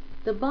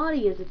 the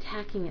body is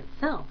attacking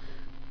itself.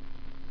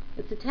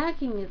 It's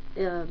attacking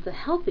the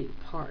healthy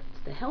parts.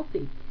 The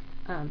healthy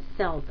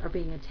cells are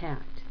being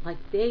attacked, like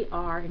they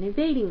are an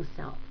invading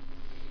cell.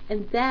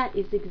 And that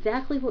is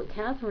exactly what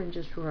Catherine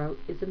just wrote,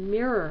 is a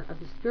mirror of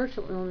the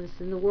spiritual illness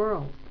in the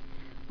world,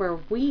 where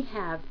we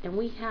have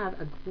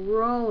a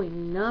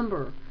growing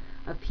number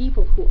of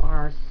people who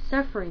are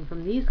suffering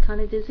from these kind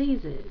of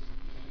diseases.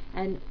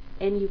 And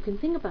you can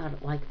think about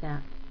it like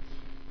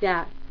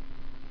that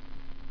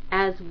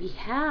as we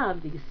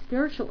have these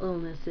spiritual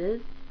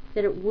illnesses,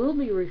 that it will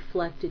be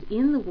reflected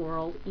in the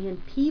world in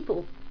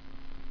people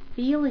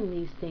feeling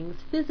these things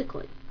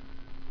physically.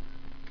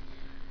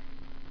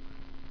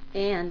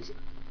 And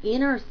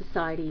in our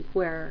society,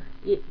 where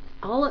it's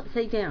all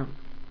upside down,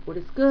 what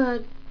is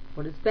good,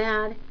 what is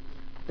bad,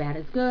 bad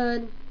is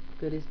good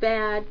is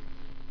bad,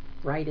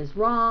 right is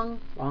wrong,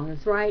 wrong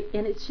is right,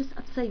 and it's just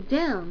upside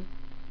down.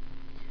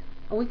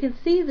 And we can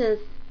see this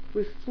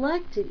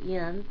reflected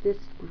in this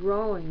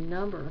growing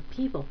number of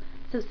people.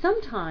 So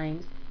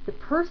sometimes the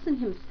person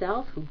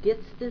himself who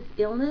gets this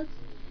illness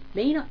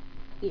may not,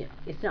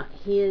 it's not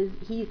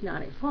he's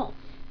not at fault,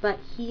 but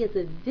he is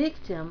a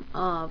victim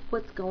of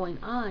what's going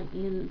on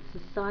in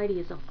society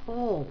as a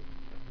whole.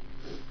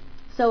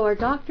 So our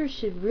doctors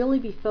should really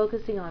be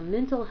focusing on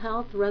mental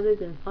health rather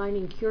than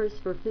finding cures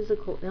for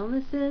physical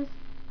illnesses.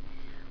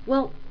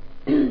 Well,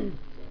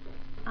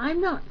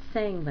 I'm not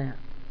saying that.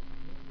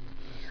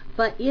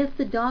 But if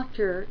the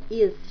doctor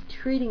is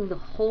treating the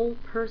whole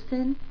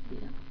person,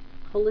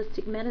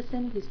 holistic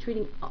medicine, he's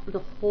treating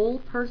the whole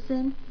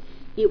person,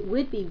 it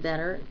would be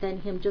better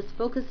than him just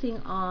focusing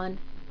on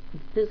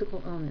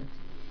physical illness.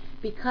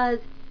 Because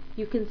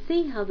you can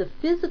see how the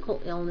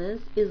physical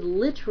illness is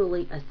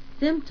literally a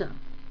symptom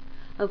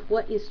of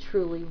what is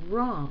truly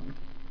wrong.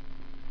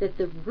 that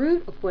the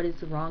root of what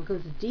is wrong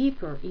goes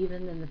deeper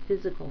even than the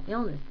physical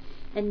illness.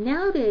 And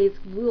nowadays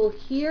we'll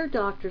hear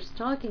doctors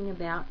talking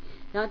about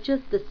not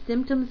just the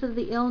symptoms of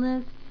the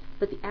illness,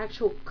 but the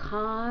actual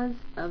cause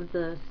of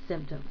the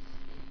symptoms.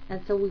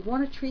 And so we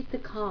want to treat the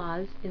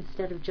cause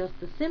instead of just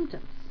the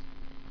symptoms.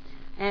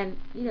 And,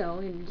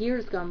 in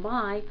years gone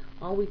by,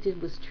 all we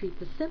did was treat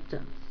the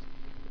symptoms.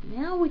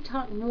 Now we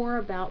talk more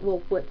about,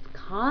 what's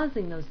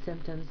causing those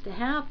symptoms to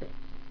happen.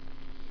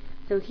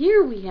 So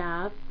here we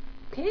have,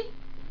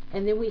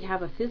 and then we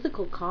have a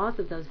physical cause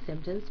of those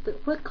symptoms, but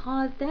what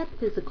caused that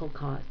physical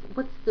cause?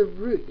 What's the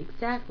root?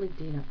 Exactly,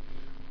 Dina.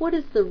 What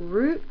is the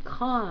root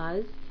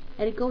cause?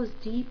 And it goes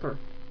deeper.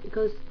 It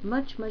goes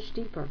much, much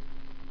deeper.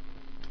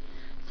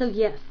 So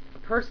yes, a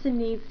person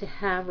needs to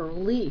have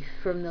relief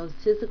from those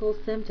physical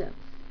symptoms.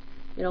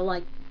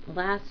 Like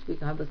last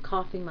week I was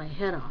coughing my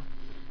head off.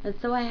 And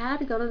so I had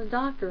to go to the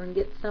doctor and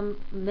get some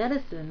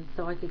medicine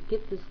so I could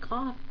get this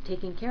cough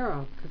taken care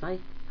of, because I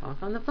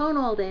talk on the phone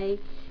all day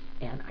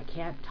and I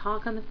can't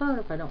talk on the phone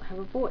if I don't have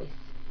a voice.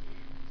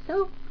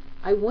 So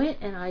I went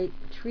and I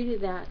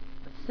treated that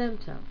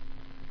symptom.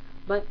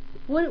 But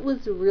what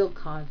was the real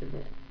cause of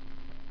it?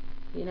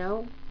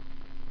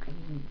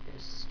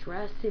 There's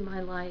stress in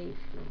my life.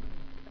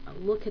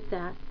 Look at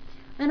that.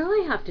 And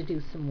I have to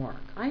do some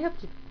work. I have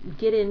to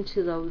get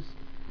into those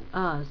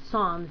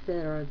Psalms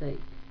that are the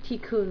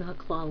Tikkun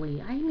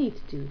HaKlali. I need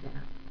to do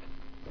that.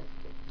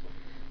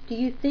 Do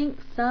you think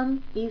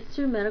some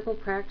Eastern medical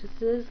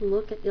practices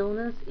look at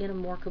illness in a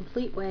more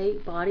complete way,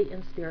 body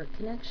and spirit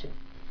connection?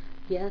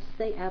 Yes,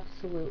 they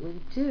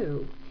absolutely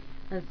do.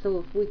 And so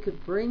if we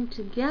could bring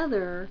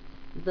together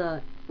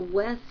the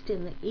West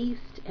and the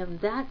East, and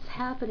that's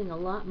happening a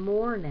lot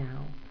more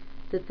now,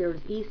 that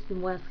there's East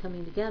and West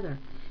coming together,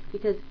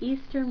 because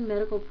Eastern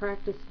medical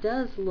practice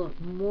does look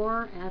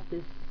more at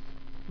this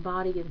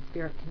body and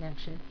spirit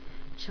connection.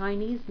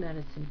 Chinese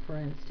medicine, for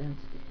instance,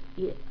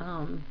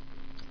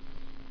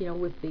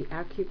 with the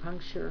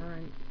acupuncture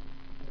and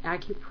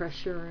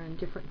acupressure and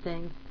different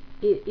things,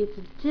 it's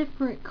a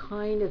different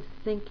kind of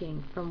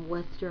thinking from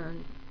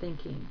Western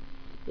thinking.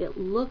 It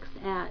looks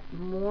at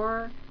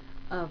more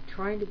of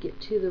trying to get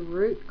to the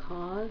root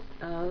cause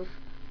of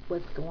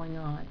what's going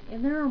on.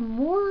 And there are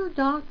more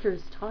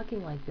doctors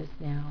talking like this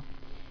now.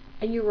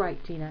 And you're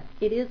right, Tina,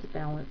 it is a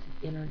balance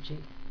of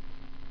energy.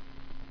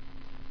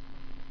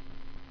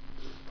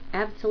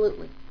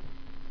 Absolutely.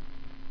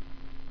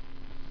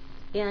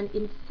 And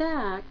in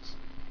fact,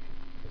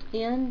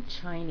 in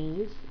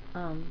Chinese,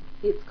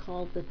 it's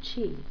called the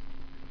qi.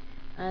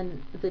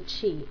 And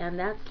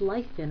that's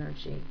life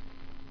energy.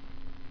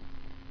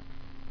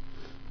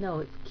 No,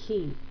 it's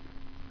qi.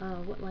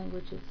 What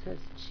language it says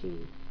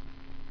qi?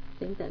 I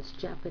think that's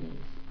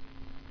Japanese.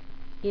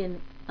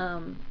 In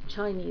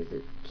Chinese,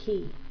 it's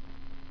qi.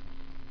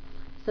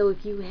 So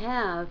if you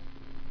have,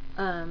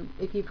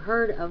 if you've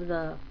heard of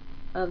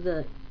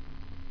the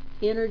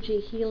energy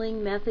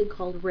healing method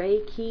called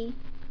Reiki,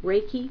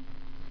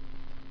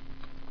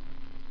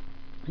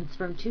 it's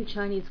from two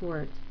Chinese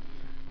words.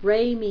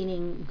 Rei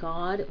meaning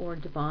God or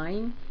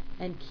divine,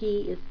 and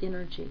Qi is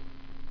energy.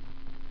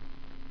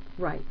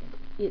 Right.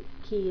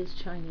 Qi is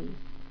Chinese.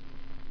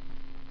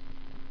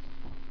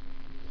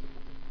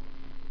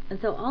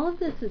 And so all of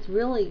this is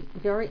really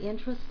very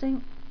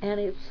interesting, and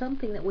it's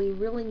something that we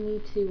really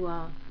need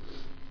to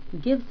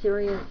give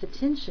serious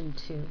attention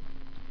to,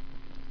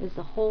 is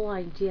the whole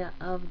idea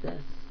of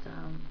this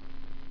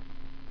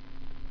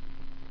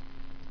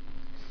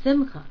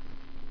simcha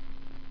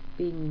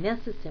being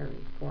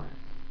necessary for us.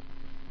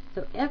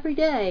 So every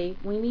day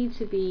we need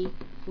to be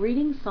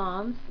reading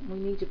Psalms, we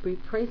need to be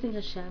praising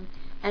Hashem,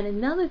 and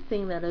another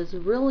thing that is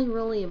really,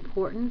 really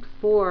important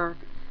for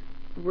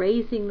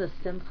raising the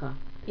simcha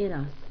in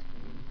us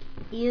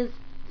is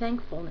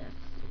thankfulness.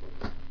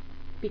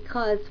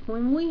 Because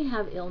when we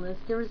have illness,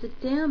 there is a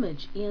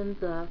damage in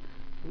the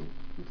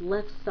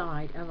left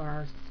side of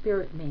our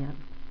spirit man,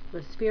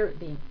 the spirit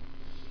being.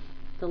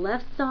 The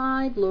left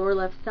side, lower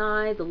left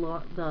side, the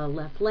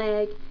left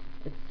leg,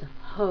 it's the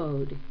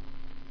Hod.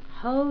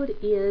 Hod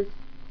is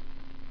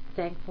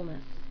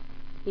thankfulness.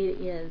 It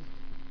is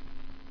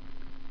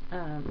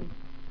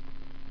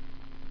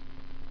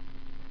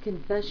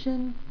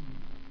confession.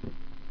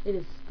 It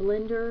is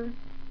splendor.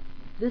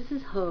 This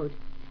is Hod.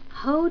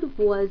 Hod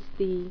is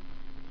the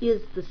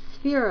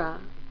sphera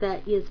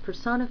that is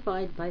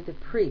personified by the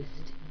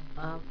priest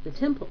of the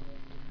temple.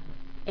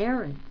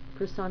 Aaron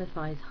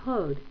personifies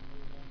Hod.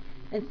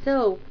 And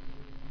so,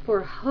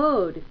 for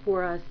Hod,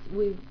 for us,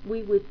 we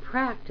would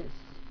practice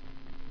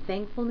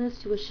thankfulness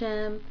to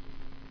Hashem,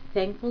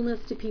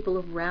 thankfulness to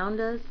people around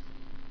us,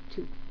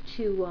 to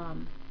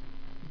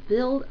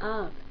build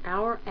up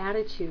our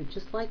attitude,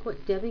 just like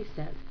what Debbie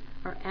says,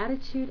 our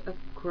attitude of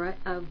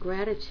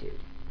gratitude,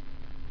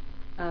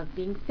 of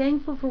being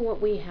thankful for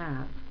what we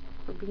have,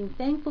 for being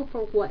thankful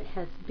for what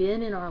has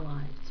been in our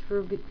lives,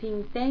 for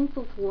being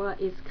thankful for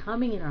what is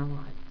coming in our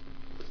lives,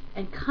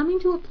 and coming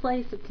to a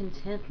place of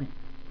contentment.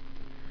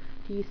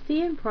 Do you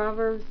see in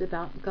Proverbs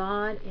about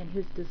God and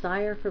His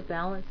desire for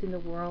balance in the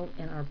world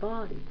and our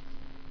bodies?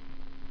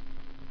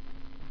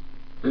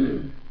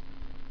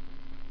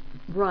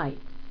 Right.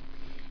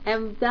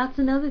 And that's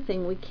another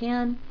thing. We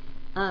can,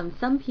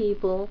 some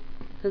people,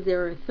 because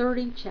there are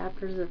 30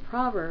 chapters of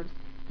Proverbs,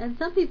 and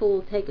some people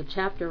will take a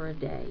chapter a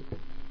day,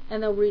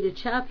 and they'll read a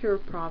chapter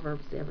of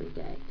Proverbs every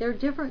day. There are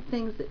different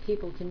things that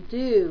people can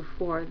do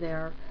for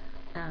their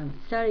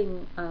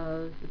studying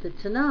of the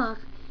Tanakh,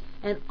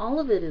 and all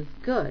of it is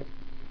good,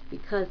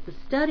 because the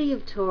study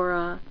of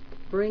Torah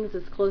brings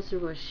us closer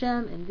to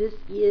Hashem, and this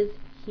is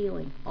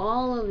healing.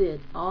 All of it,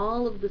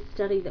 all of the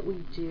study that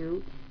we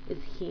do is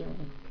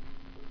healing.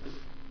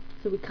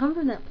 So we come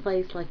from that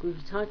place, like we were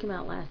talking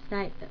about last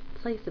night, that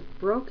place of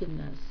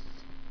brokenness.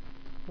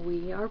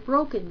 We are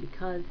broken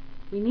because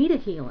we need a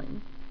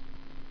healing.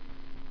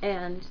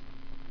 And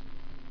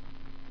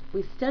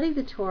we study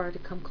the Torah to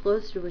come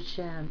closer to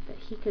Hashem, that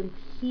He can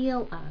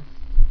heal us,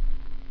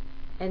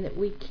 and that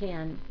we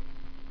can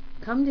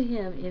come to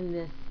Him in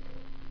this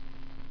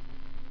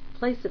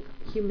place of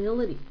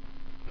humility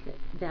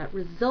that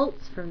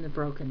results from the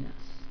brokenness.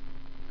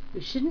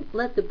 We shouldn't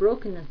let the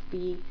brokenness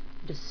be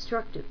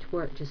destructive to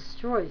where it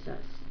destroys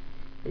us.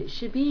 But it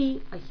should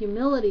be a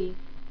humility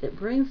that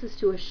brings us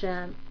to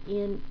Hashem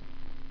in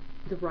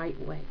the right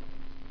way.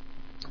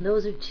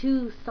 Those are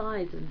two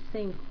sides of the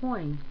same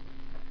coin.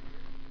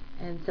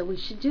 And so we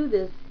should do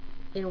this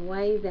in a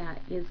way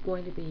that is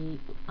going to be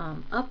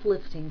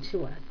uplifting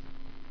to us,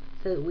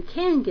 so that we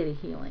can get a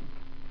healing.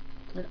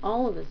 And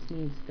all of us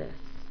needs this.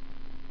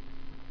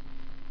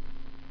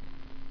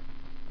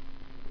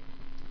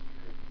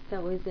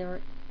 So is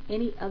there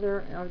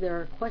are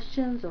there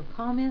questions or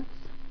comments?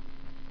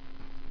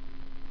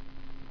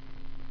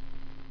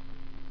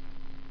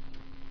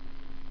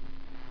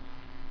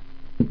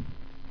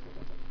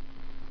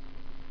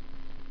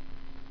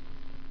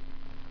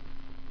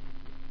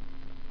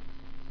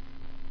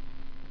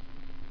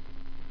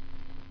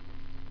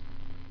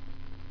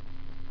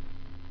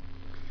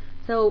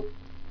 So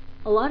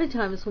a lot of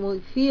times when we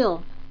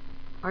feel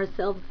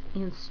ourselves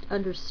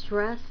under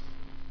stress,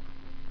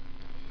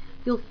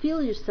 you'll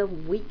feel yourself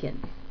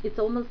weaken. It's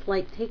almost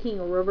like taking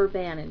a rubber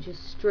band and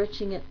just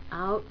stretching it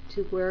out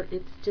to where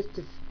it's just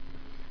as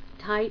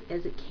tight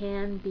as it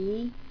can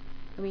be.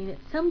 I mean, at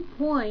some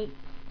point,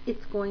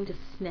 it's going to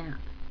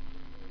snap.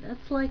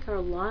 That's like our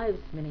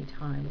lives many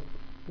times.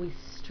 We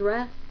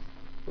stress,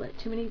 let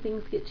too many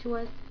things get to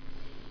us.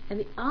 And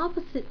the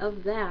opposite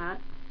of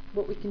that,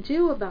 what we can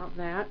do about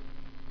that,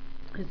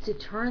 is to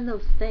turn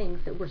those things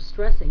that we're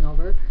stressing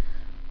over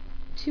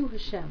to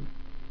Hashem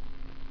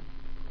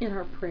in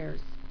our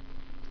prayers.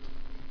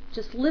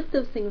 Just lift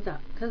those things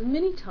up, because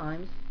many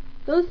times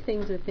those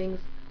things are things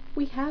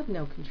we have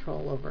no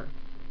control over.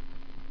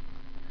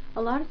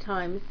 A lot of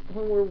times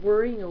when we're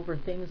worrying over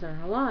things in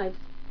our lives,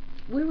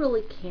 we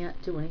really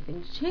can't do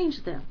anything to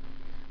change them.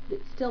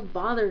 It still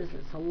bothers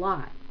us a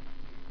lot.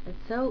 And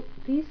so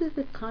these are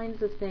the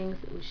kinds of things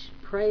that we should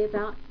pray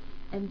about.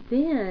 And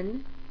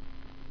then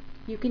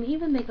you can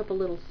even make up a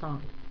little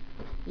song.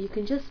 You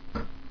can just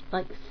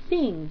like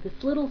sing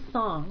this little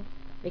song.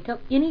 Make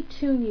up any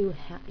tune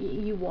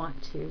you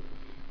want to,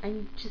 and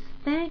you just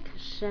thank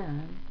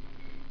Hashem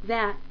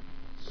that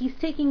He's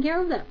taking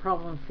care of that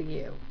problem for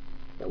you.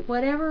 That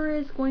whatever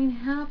is going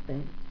to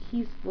happen,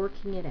 He's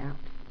working it out,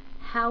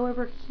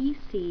 however He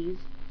sees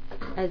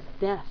as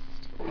best.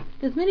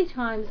 Because many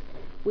times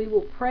we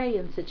will pray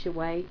in such a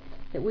way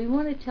that we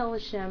want to tell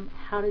Hashem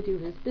how to do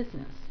His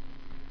business.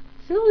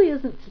 This really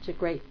isn't such a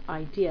great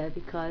idea,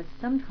 because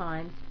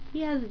sometimes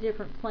He has a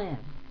different plan.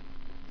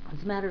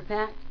 As a matter of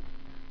fact,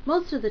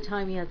 most of the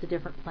time He has a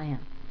different plan,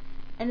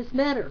 and it's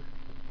better.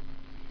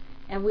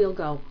 And we'll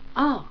go,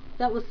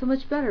 that was so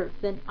much better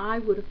than I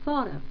would have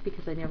thought of,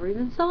 because I never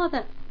even saw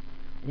that.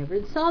 I never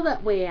even saw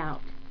that way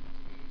out.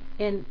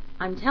 And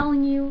I'm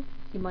telling you,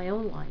 in my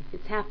own life,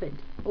 it's happened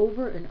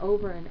over and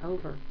over and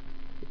over.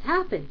 It's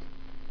happened.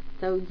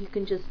 So you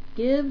can just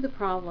give the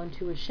problem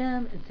to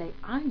Hashem and say,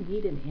 I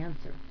need an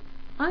answer.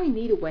 I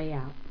need a way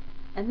out.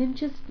 And then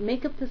just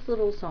make up this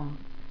little song,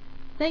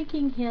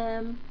 thanking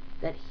Him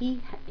that He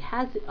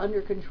has it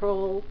under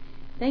control,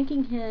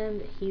 thanking Him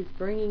that He's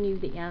bringing you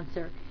the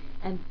answer.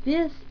 And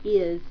this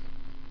is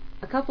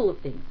a couple of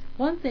things.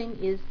 One thing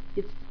is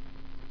it's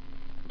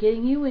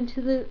getting you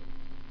into the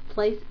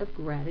place of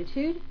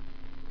gratitude.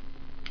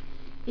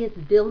 It's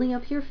building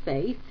up your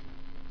faith.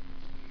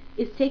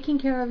 It's taking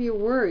care of your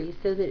worry,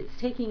 so that it's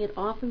taking it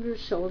off of your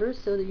shoulders,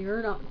 so that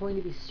you're not going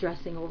to be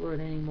stressing over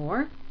it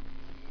anymore.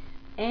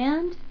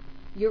 And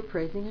you're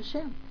praising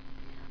Hashem.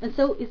 And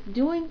so it's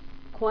doing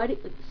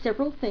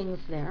several things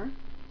there,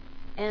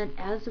 and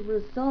as a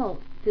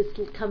result, this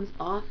comes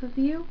off of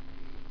you,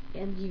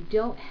 and you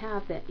don't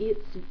have that.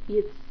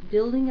 It's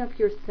building up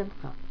your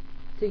simcha,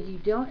 so you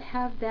don't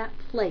have that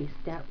place,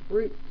 that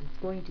root that's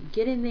going to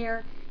get in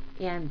there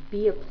and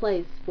be a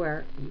place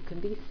where you can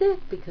be sick,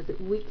 because it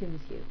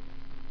weakens you.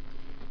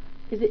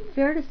 Is it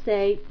fair to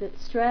say that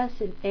stress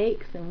and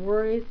aches and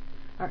worries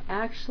are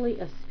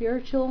actually a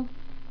spiritual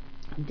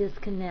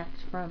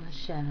disconnect from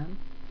Hashem?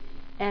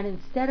 And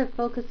instead of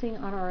focusing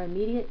on our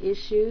immediate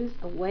issues,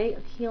 a way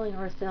of healing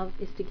ourselves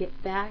is to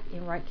get back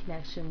in right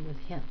connection with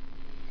Him.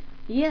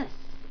 Yes,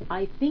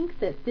 I think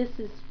that this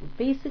is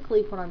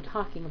basically what I'm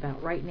talking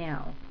about right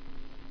now.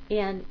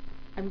 And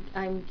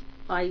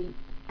I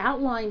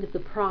outlined the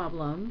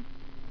problem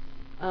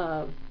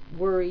of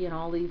worry and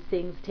all these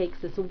things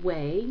takes us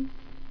away.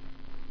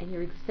 And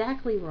you're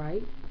exactly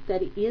right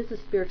that it is a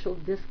spiritual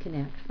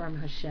disconnect from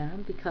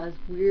Hashem because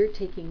we're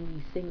taking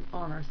these things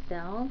on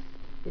ourselves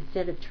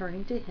instead of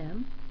turning to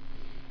Him.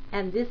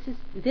 And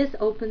this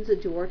opens a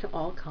door to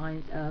all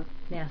kinds of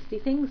nasty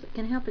things that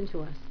can happen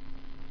to us.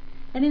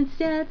 And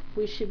instead,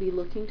 we should be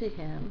looking to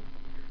Him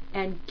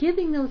and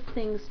giving those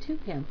things to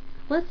Him.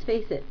 Let's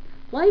face it,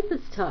 life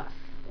is tough.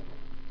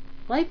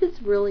 Life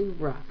is really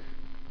rough.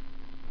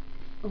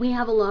 We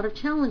have a lot of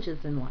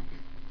challenges in life.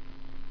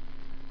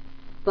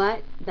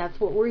 But that's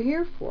what we're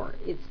here for.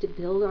 It's to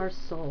build our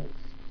souls.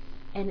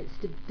 And it's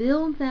to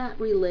build that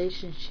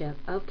relationship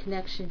of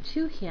connection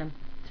to Him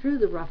through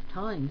the rough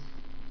times.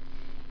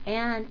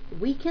 And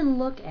we can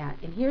look at,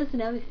 and here's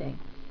another thing,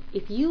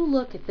 if you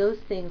look at those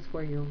things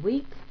where you're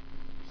weak,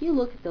 if you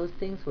look at those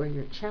things where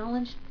you're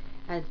challenged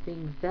as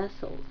being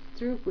vessels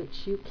through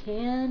which you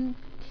can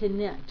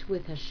connect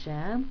with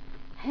Hashem,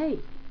 hey,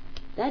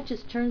 that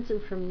just turns them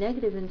from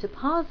negative into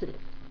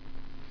positive.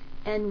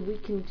 And we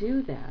can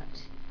do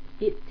that.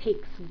 It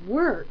takes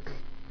work,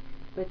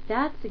 but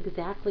that's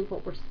exactly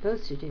what we're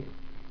supposed to do.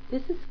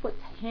 This is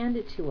what's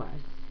handed to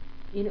us.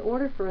 In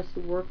order for us to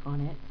work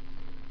on it,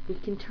 we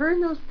can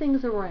turn those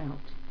things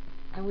around,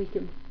 and we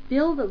can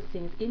build those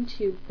things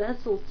into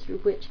vessels through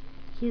which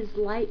His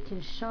light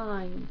can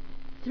shine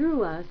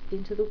through us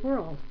into the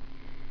world.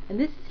 And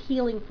this is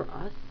healing for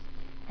us,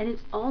 and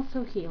it's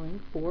also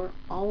healing for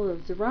all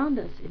of those around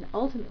us, and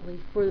ultimately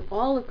for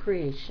all of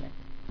creation.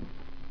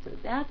 So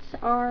that's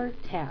our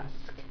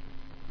task.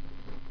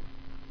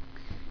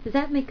 Does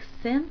that make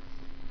sense?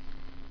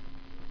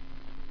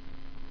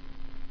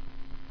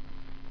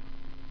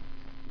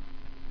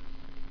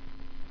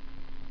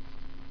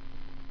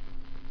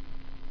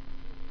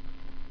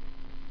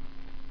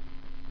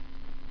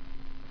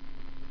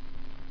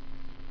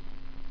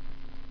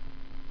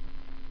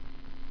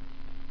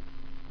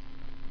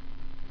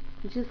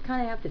 You just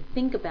kind of have to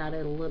think about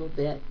it a little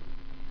bit.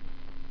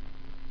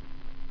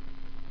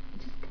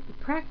 Just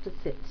practice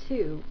it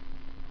too.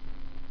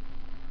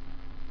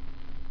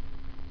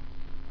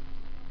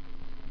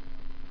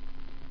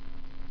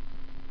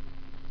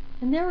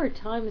 And there are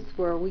times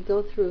where we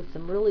go through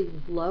some really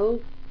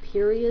low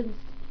periods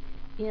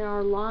in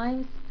our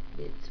lives.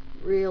 It's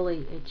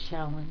really a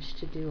challenge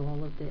to do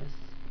all of this.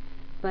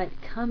 But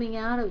coming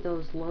out of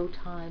those low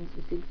times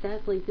is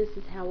exactly, this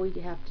is how we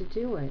have to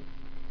do it.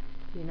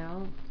 You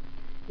know,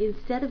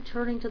 instead of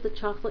turning to the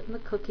chocolate and the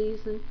cookies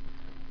and,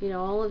 you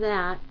know, all of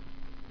that,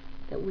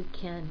 that we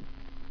can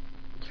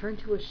turn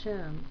to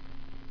Hashem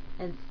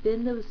and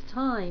spend those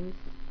times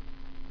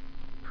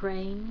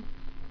praying,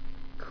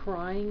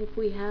 crying if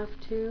we have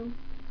to,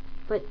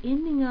 but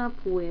ending up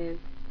with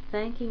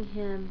thanking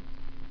Him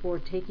for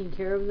taking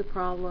care of the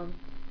problem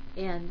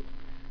and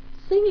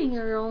singing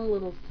our own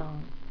little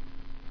song.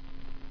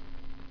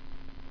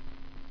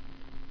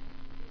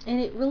 And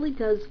it really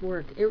does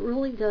work. It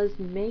really does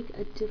make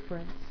a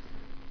difference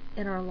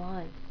in our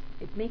lives.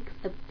 It makes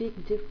a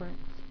big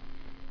difference.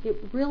 It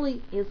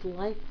really is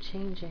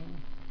life-changing.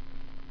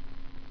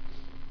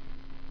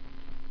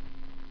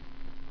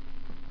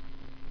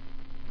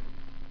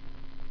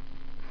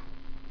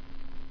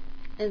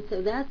 And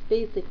so that's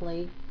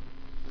basically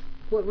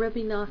what Rabbi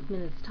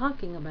Nachman is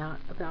talking about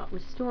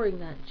restoring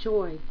that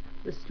joy,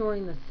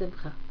 restoring the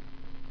simcha.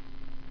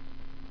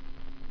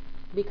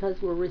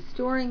 Because we're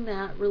restoring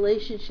that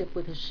relationship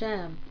with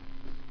Hashem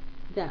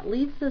that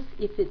leaves us,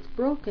 if it's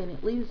broken,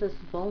 it leaves us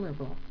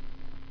vulnerable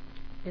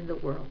in the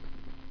world.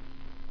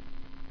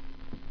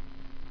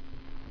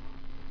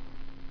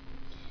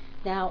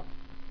 Now,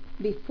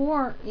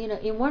 before,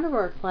 in one of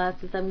our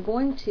classes, I'm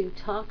going to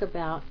talk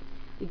about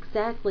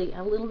exactly,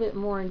 a little bit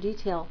more in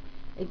detail,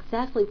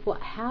 exactly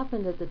what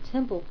happened at the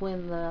temple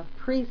when the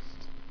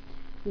priest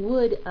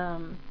would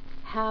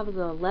have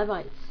the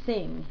Levites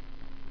sing,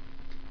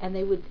 and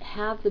they would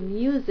have the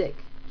music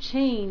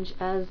change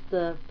as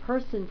the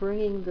person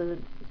bringing the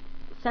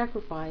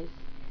sacrifice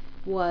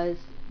was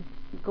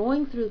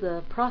going through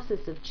the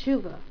process of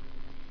tshuva,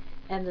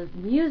 and the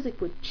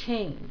music would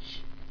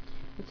change.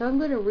 And so I'm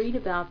going to read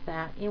about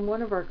that in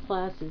one of our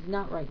classes,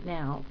 not right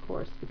now, of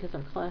course, because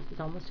our class is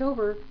almost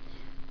over,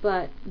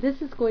 but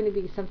this is going to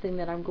be something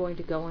that I'm going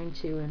to go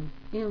into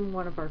in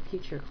one of our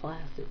future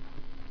classes.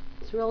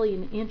 It's really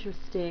an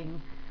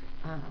interesting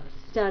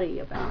study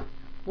about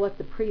what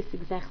the priests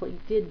exactly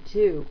did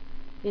do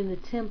in the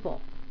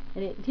temple.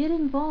 And it did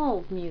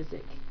involve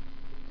music.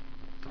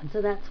 And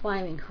so that's why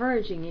I'm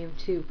encouraging you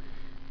to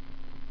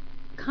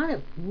kind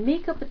of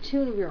make up a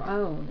tune of your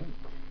own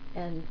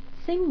and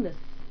sing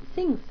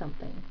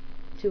something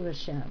to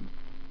Hashem.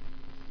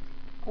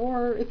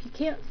 Or if you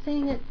can't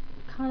sing it,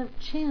 kind of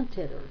chant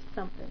it or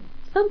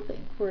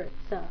something where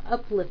it's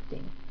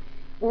uplifting.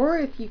 Or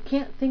if you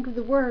can't think of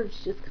the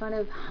words, just kind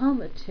of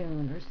hum a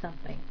tune or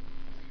something.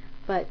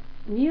 But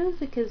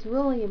music is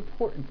really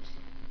important.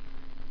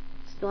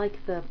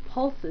 like the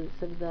pulses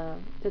of that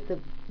the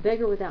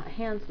beggar without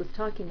hands was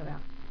talking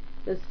about.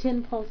 Those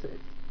 10 pulses,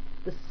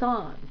 the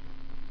song.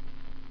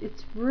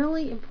 It's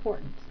really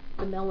important,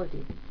 the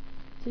melody.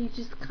 So you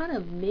just kind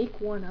of make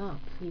one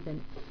up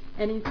even.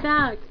 And in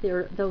fact,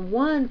 the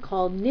one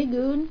called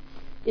nigun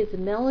is a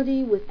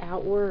melody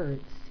without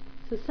words.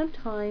 So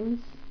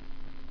sometimes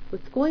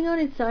what's going on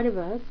inside of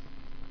us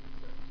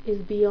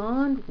is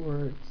beyond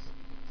words.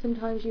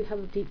 Sometimes you have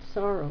a deep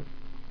sorrow,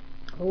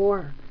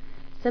 or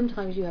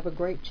sometimes you have a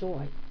great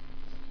joy.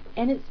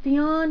 And it's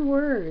beyond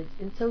words,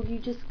 and so you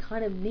just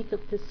kind of make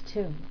up this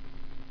tune.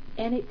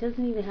 And it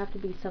doesn't even have to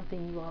be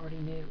something you already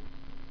knew.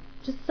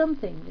 Just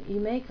something that you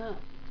make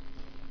up,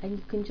 and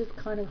you can just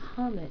kind of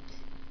hum it.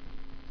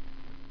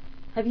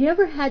 Have you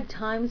ever had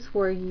times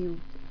where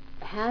you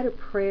had a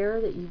prayer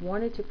that you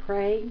wanted to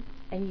pray,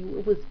 and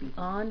it was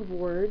beyond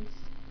words,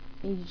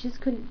 and you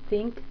just couldn't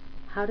think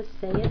how to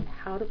say it,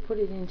 how to put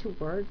it into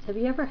words? Have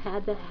you ever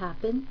had that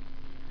happen?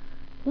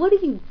 What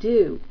do you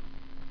do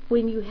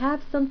when you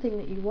have something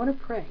that you want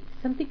to pray,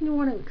 something you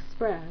want to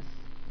express,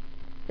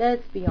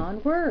 that's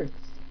beyond words?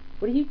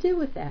 What do you do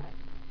with that?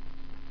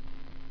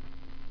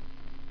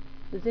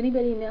 Does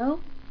anybody know?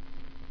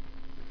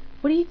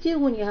 What do you do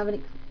when you have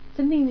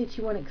something that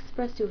you want to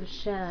express to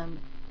Hashem?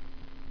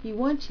 You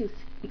want to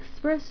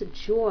express a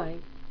joy.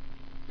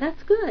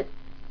 That's good.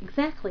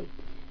 Exactly.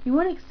 You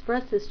want to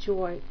express this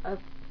joy of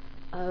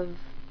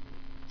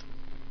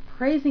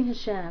praising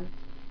Hashem,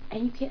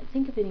 and you can't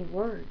think of any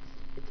words.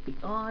 It's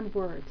beyond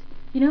words.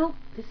 You know,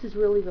 this is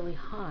really, really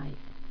high.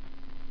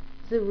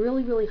 It's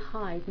really, really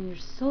high when your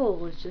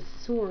soul is just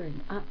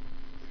soaring up.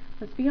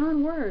 It's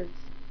beyond words.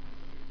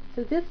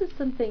 So this is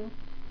something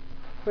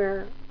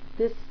where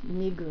this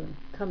nigun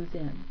comes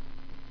in,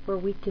 where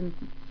we can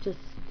just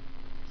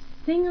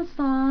sing a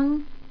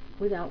song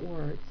without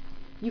words.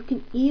 You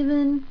can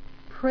even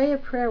pray a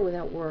prayer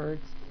without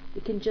words.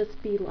 It can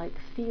just be like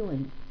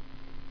feeling.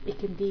 It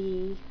can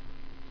be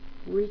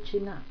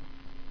reaching up.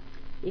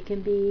 It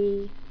can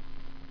be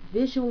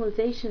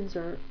visualizations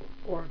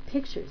or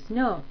pictures.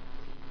 No,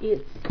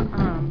 it's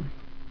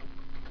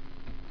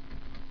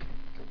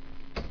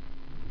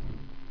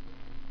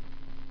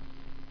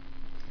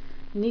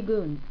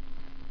nigun.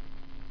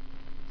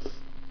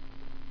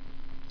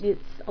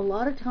 It's a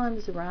lot of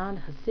times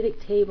around Hasidic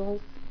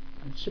tables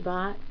on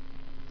Shabbat.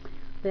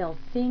 They'll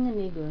sing a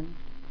nigun,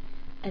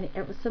 and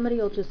somebody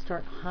will just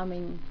start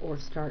humming or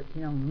start,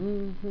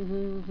 they'll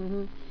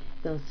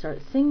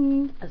start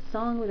singing a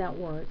song without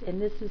words,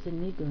 and this is a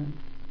nigun.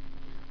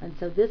 And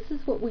so this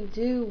is what we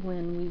do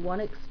when we want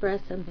to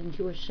express something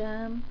to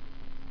Hashem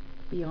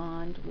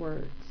beyond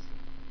words.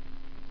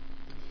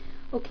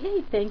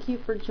 Okay, thank you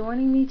for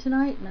joining me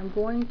tonight, and I'm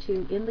going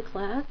to end the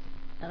class,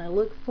 and I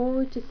look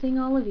forward to seeing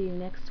all of you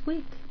next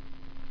week.